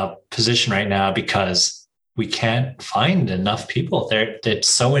position right now because we can't find enough people there. It's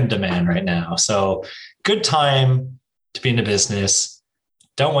so in demand right now. So good time to be in the business.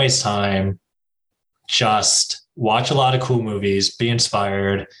 Don't waste time. Just watch a lot of cool movies, be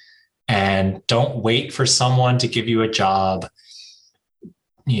inspired, and don't wait for someone to give you a job.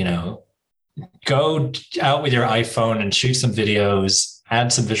 Go out with your iPhone and shoot some videos,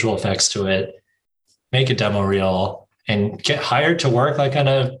 add some visual effects to it, make a demo reel, and get hired to work like on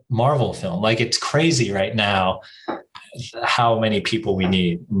a Marvel film. Like it's crazy right now how many people we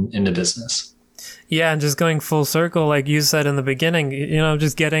need in the business. Yeah, and just going full circle, like you said in the beginning,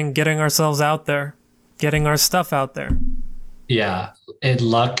 just getting ourselves out there, getting our stuff out there. Yeah. And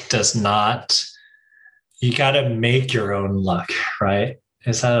luck does not, you got to make your own luck, right?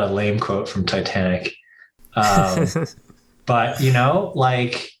 Is that a lame quote from Titanic? But,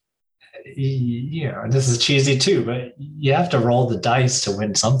 this is cheesy too, but you have to roll the dice to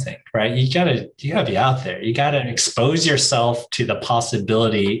win something, right? You gotta be out there. You gotta expose yourself to the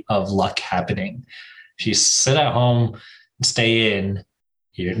possibility of luck happening. If you sit at home and stay in,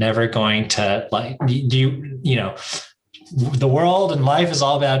 you're never going to the world and life is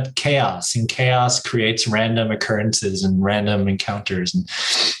all about chaos, and chaos creates random occurrences and random encounters.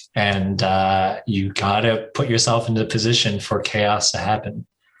 And you got to put yourself into the position for chaos to happen.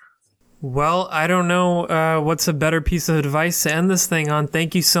 Well, I don't know what's a better piece of advice to end this thing on.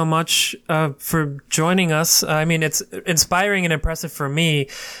 Thank you so much for joining us. I mean, it's inspiring and impressive for me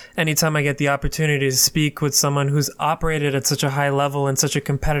anytime I get the opportunity to speak with someone who's operated at such a high level in such a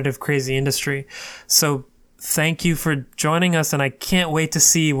competitive, crazy industry. So thank you for joining us, and I can't wait to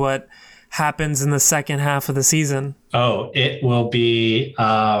see what happens in the second half of the season. Oh, it will be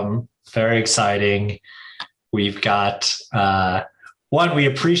very exciting. We've got... one, we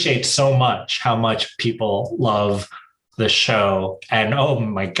appreciate so much how much people love the show, and oh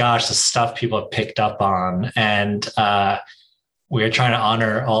my gosh, the stuff people have picked up on. And we're trying to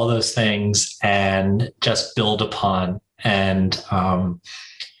honor all those things and just build upon, and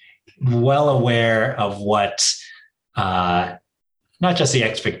well aware of what, not just the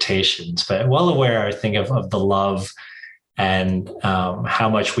expectations, but well aware, I think, of the love and how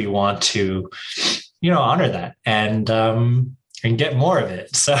much we want to, honor that and get more of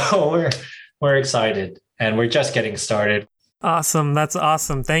it. So we're excited, and we're just getting started. Awesome. That's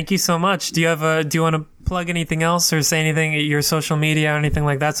awesome. Thank you so much. Do you want to plug anything else or say anything at your social media or anything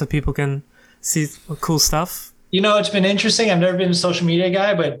like that so people can see cool stuff? It's been interesting. I've never been a social media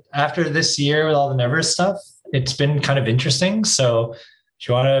guy, but after this year with all the Nevers stuff, it's been kind of interesting. So if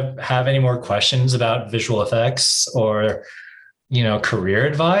you want to have any more questions about visual effects or, career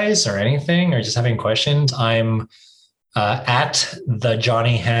advice or anything, or just having questions, I'm at the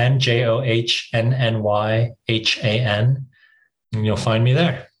Johnny Han, JOHNNYHAN, and you'll find me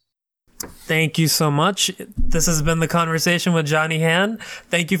there. Thank you so much. This has been The Conversation with Johnny Han.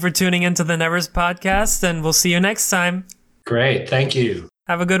 Thank you for tuning into the Nevers podcast, and we'll see you next time. Great. Thank you.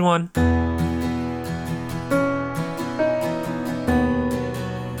 Have a good one.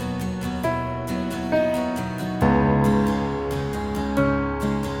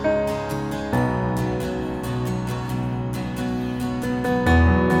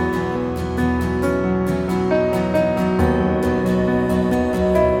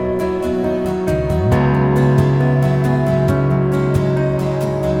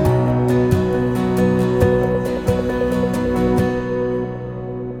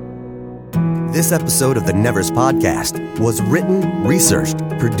 This episode of the Nevers Podcast was written, researched,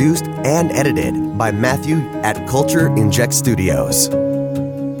 produced, and edited by Matthew at Culture Inject Studios.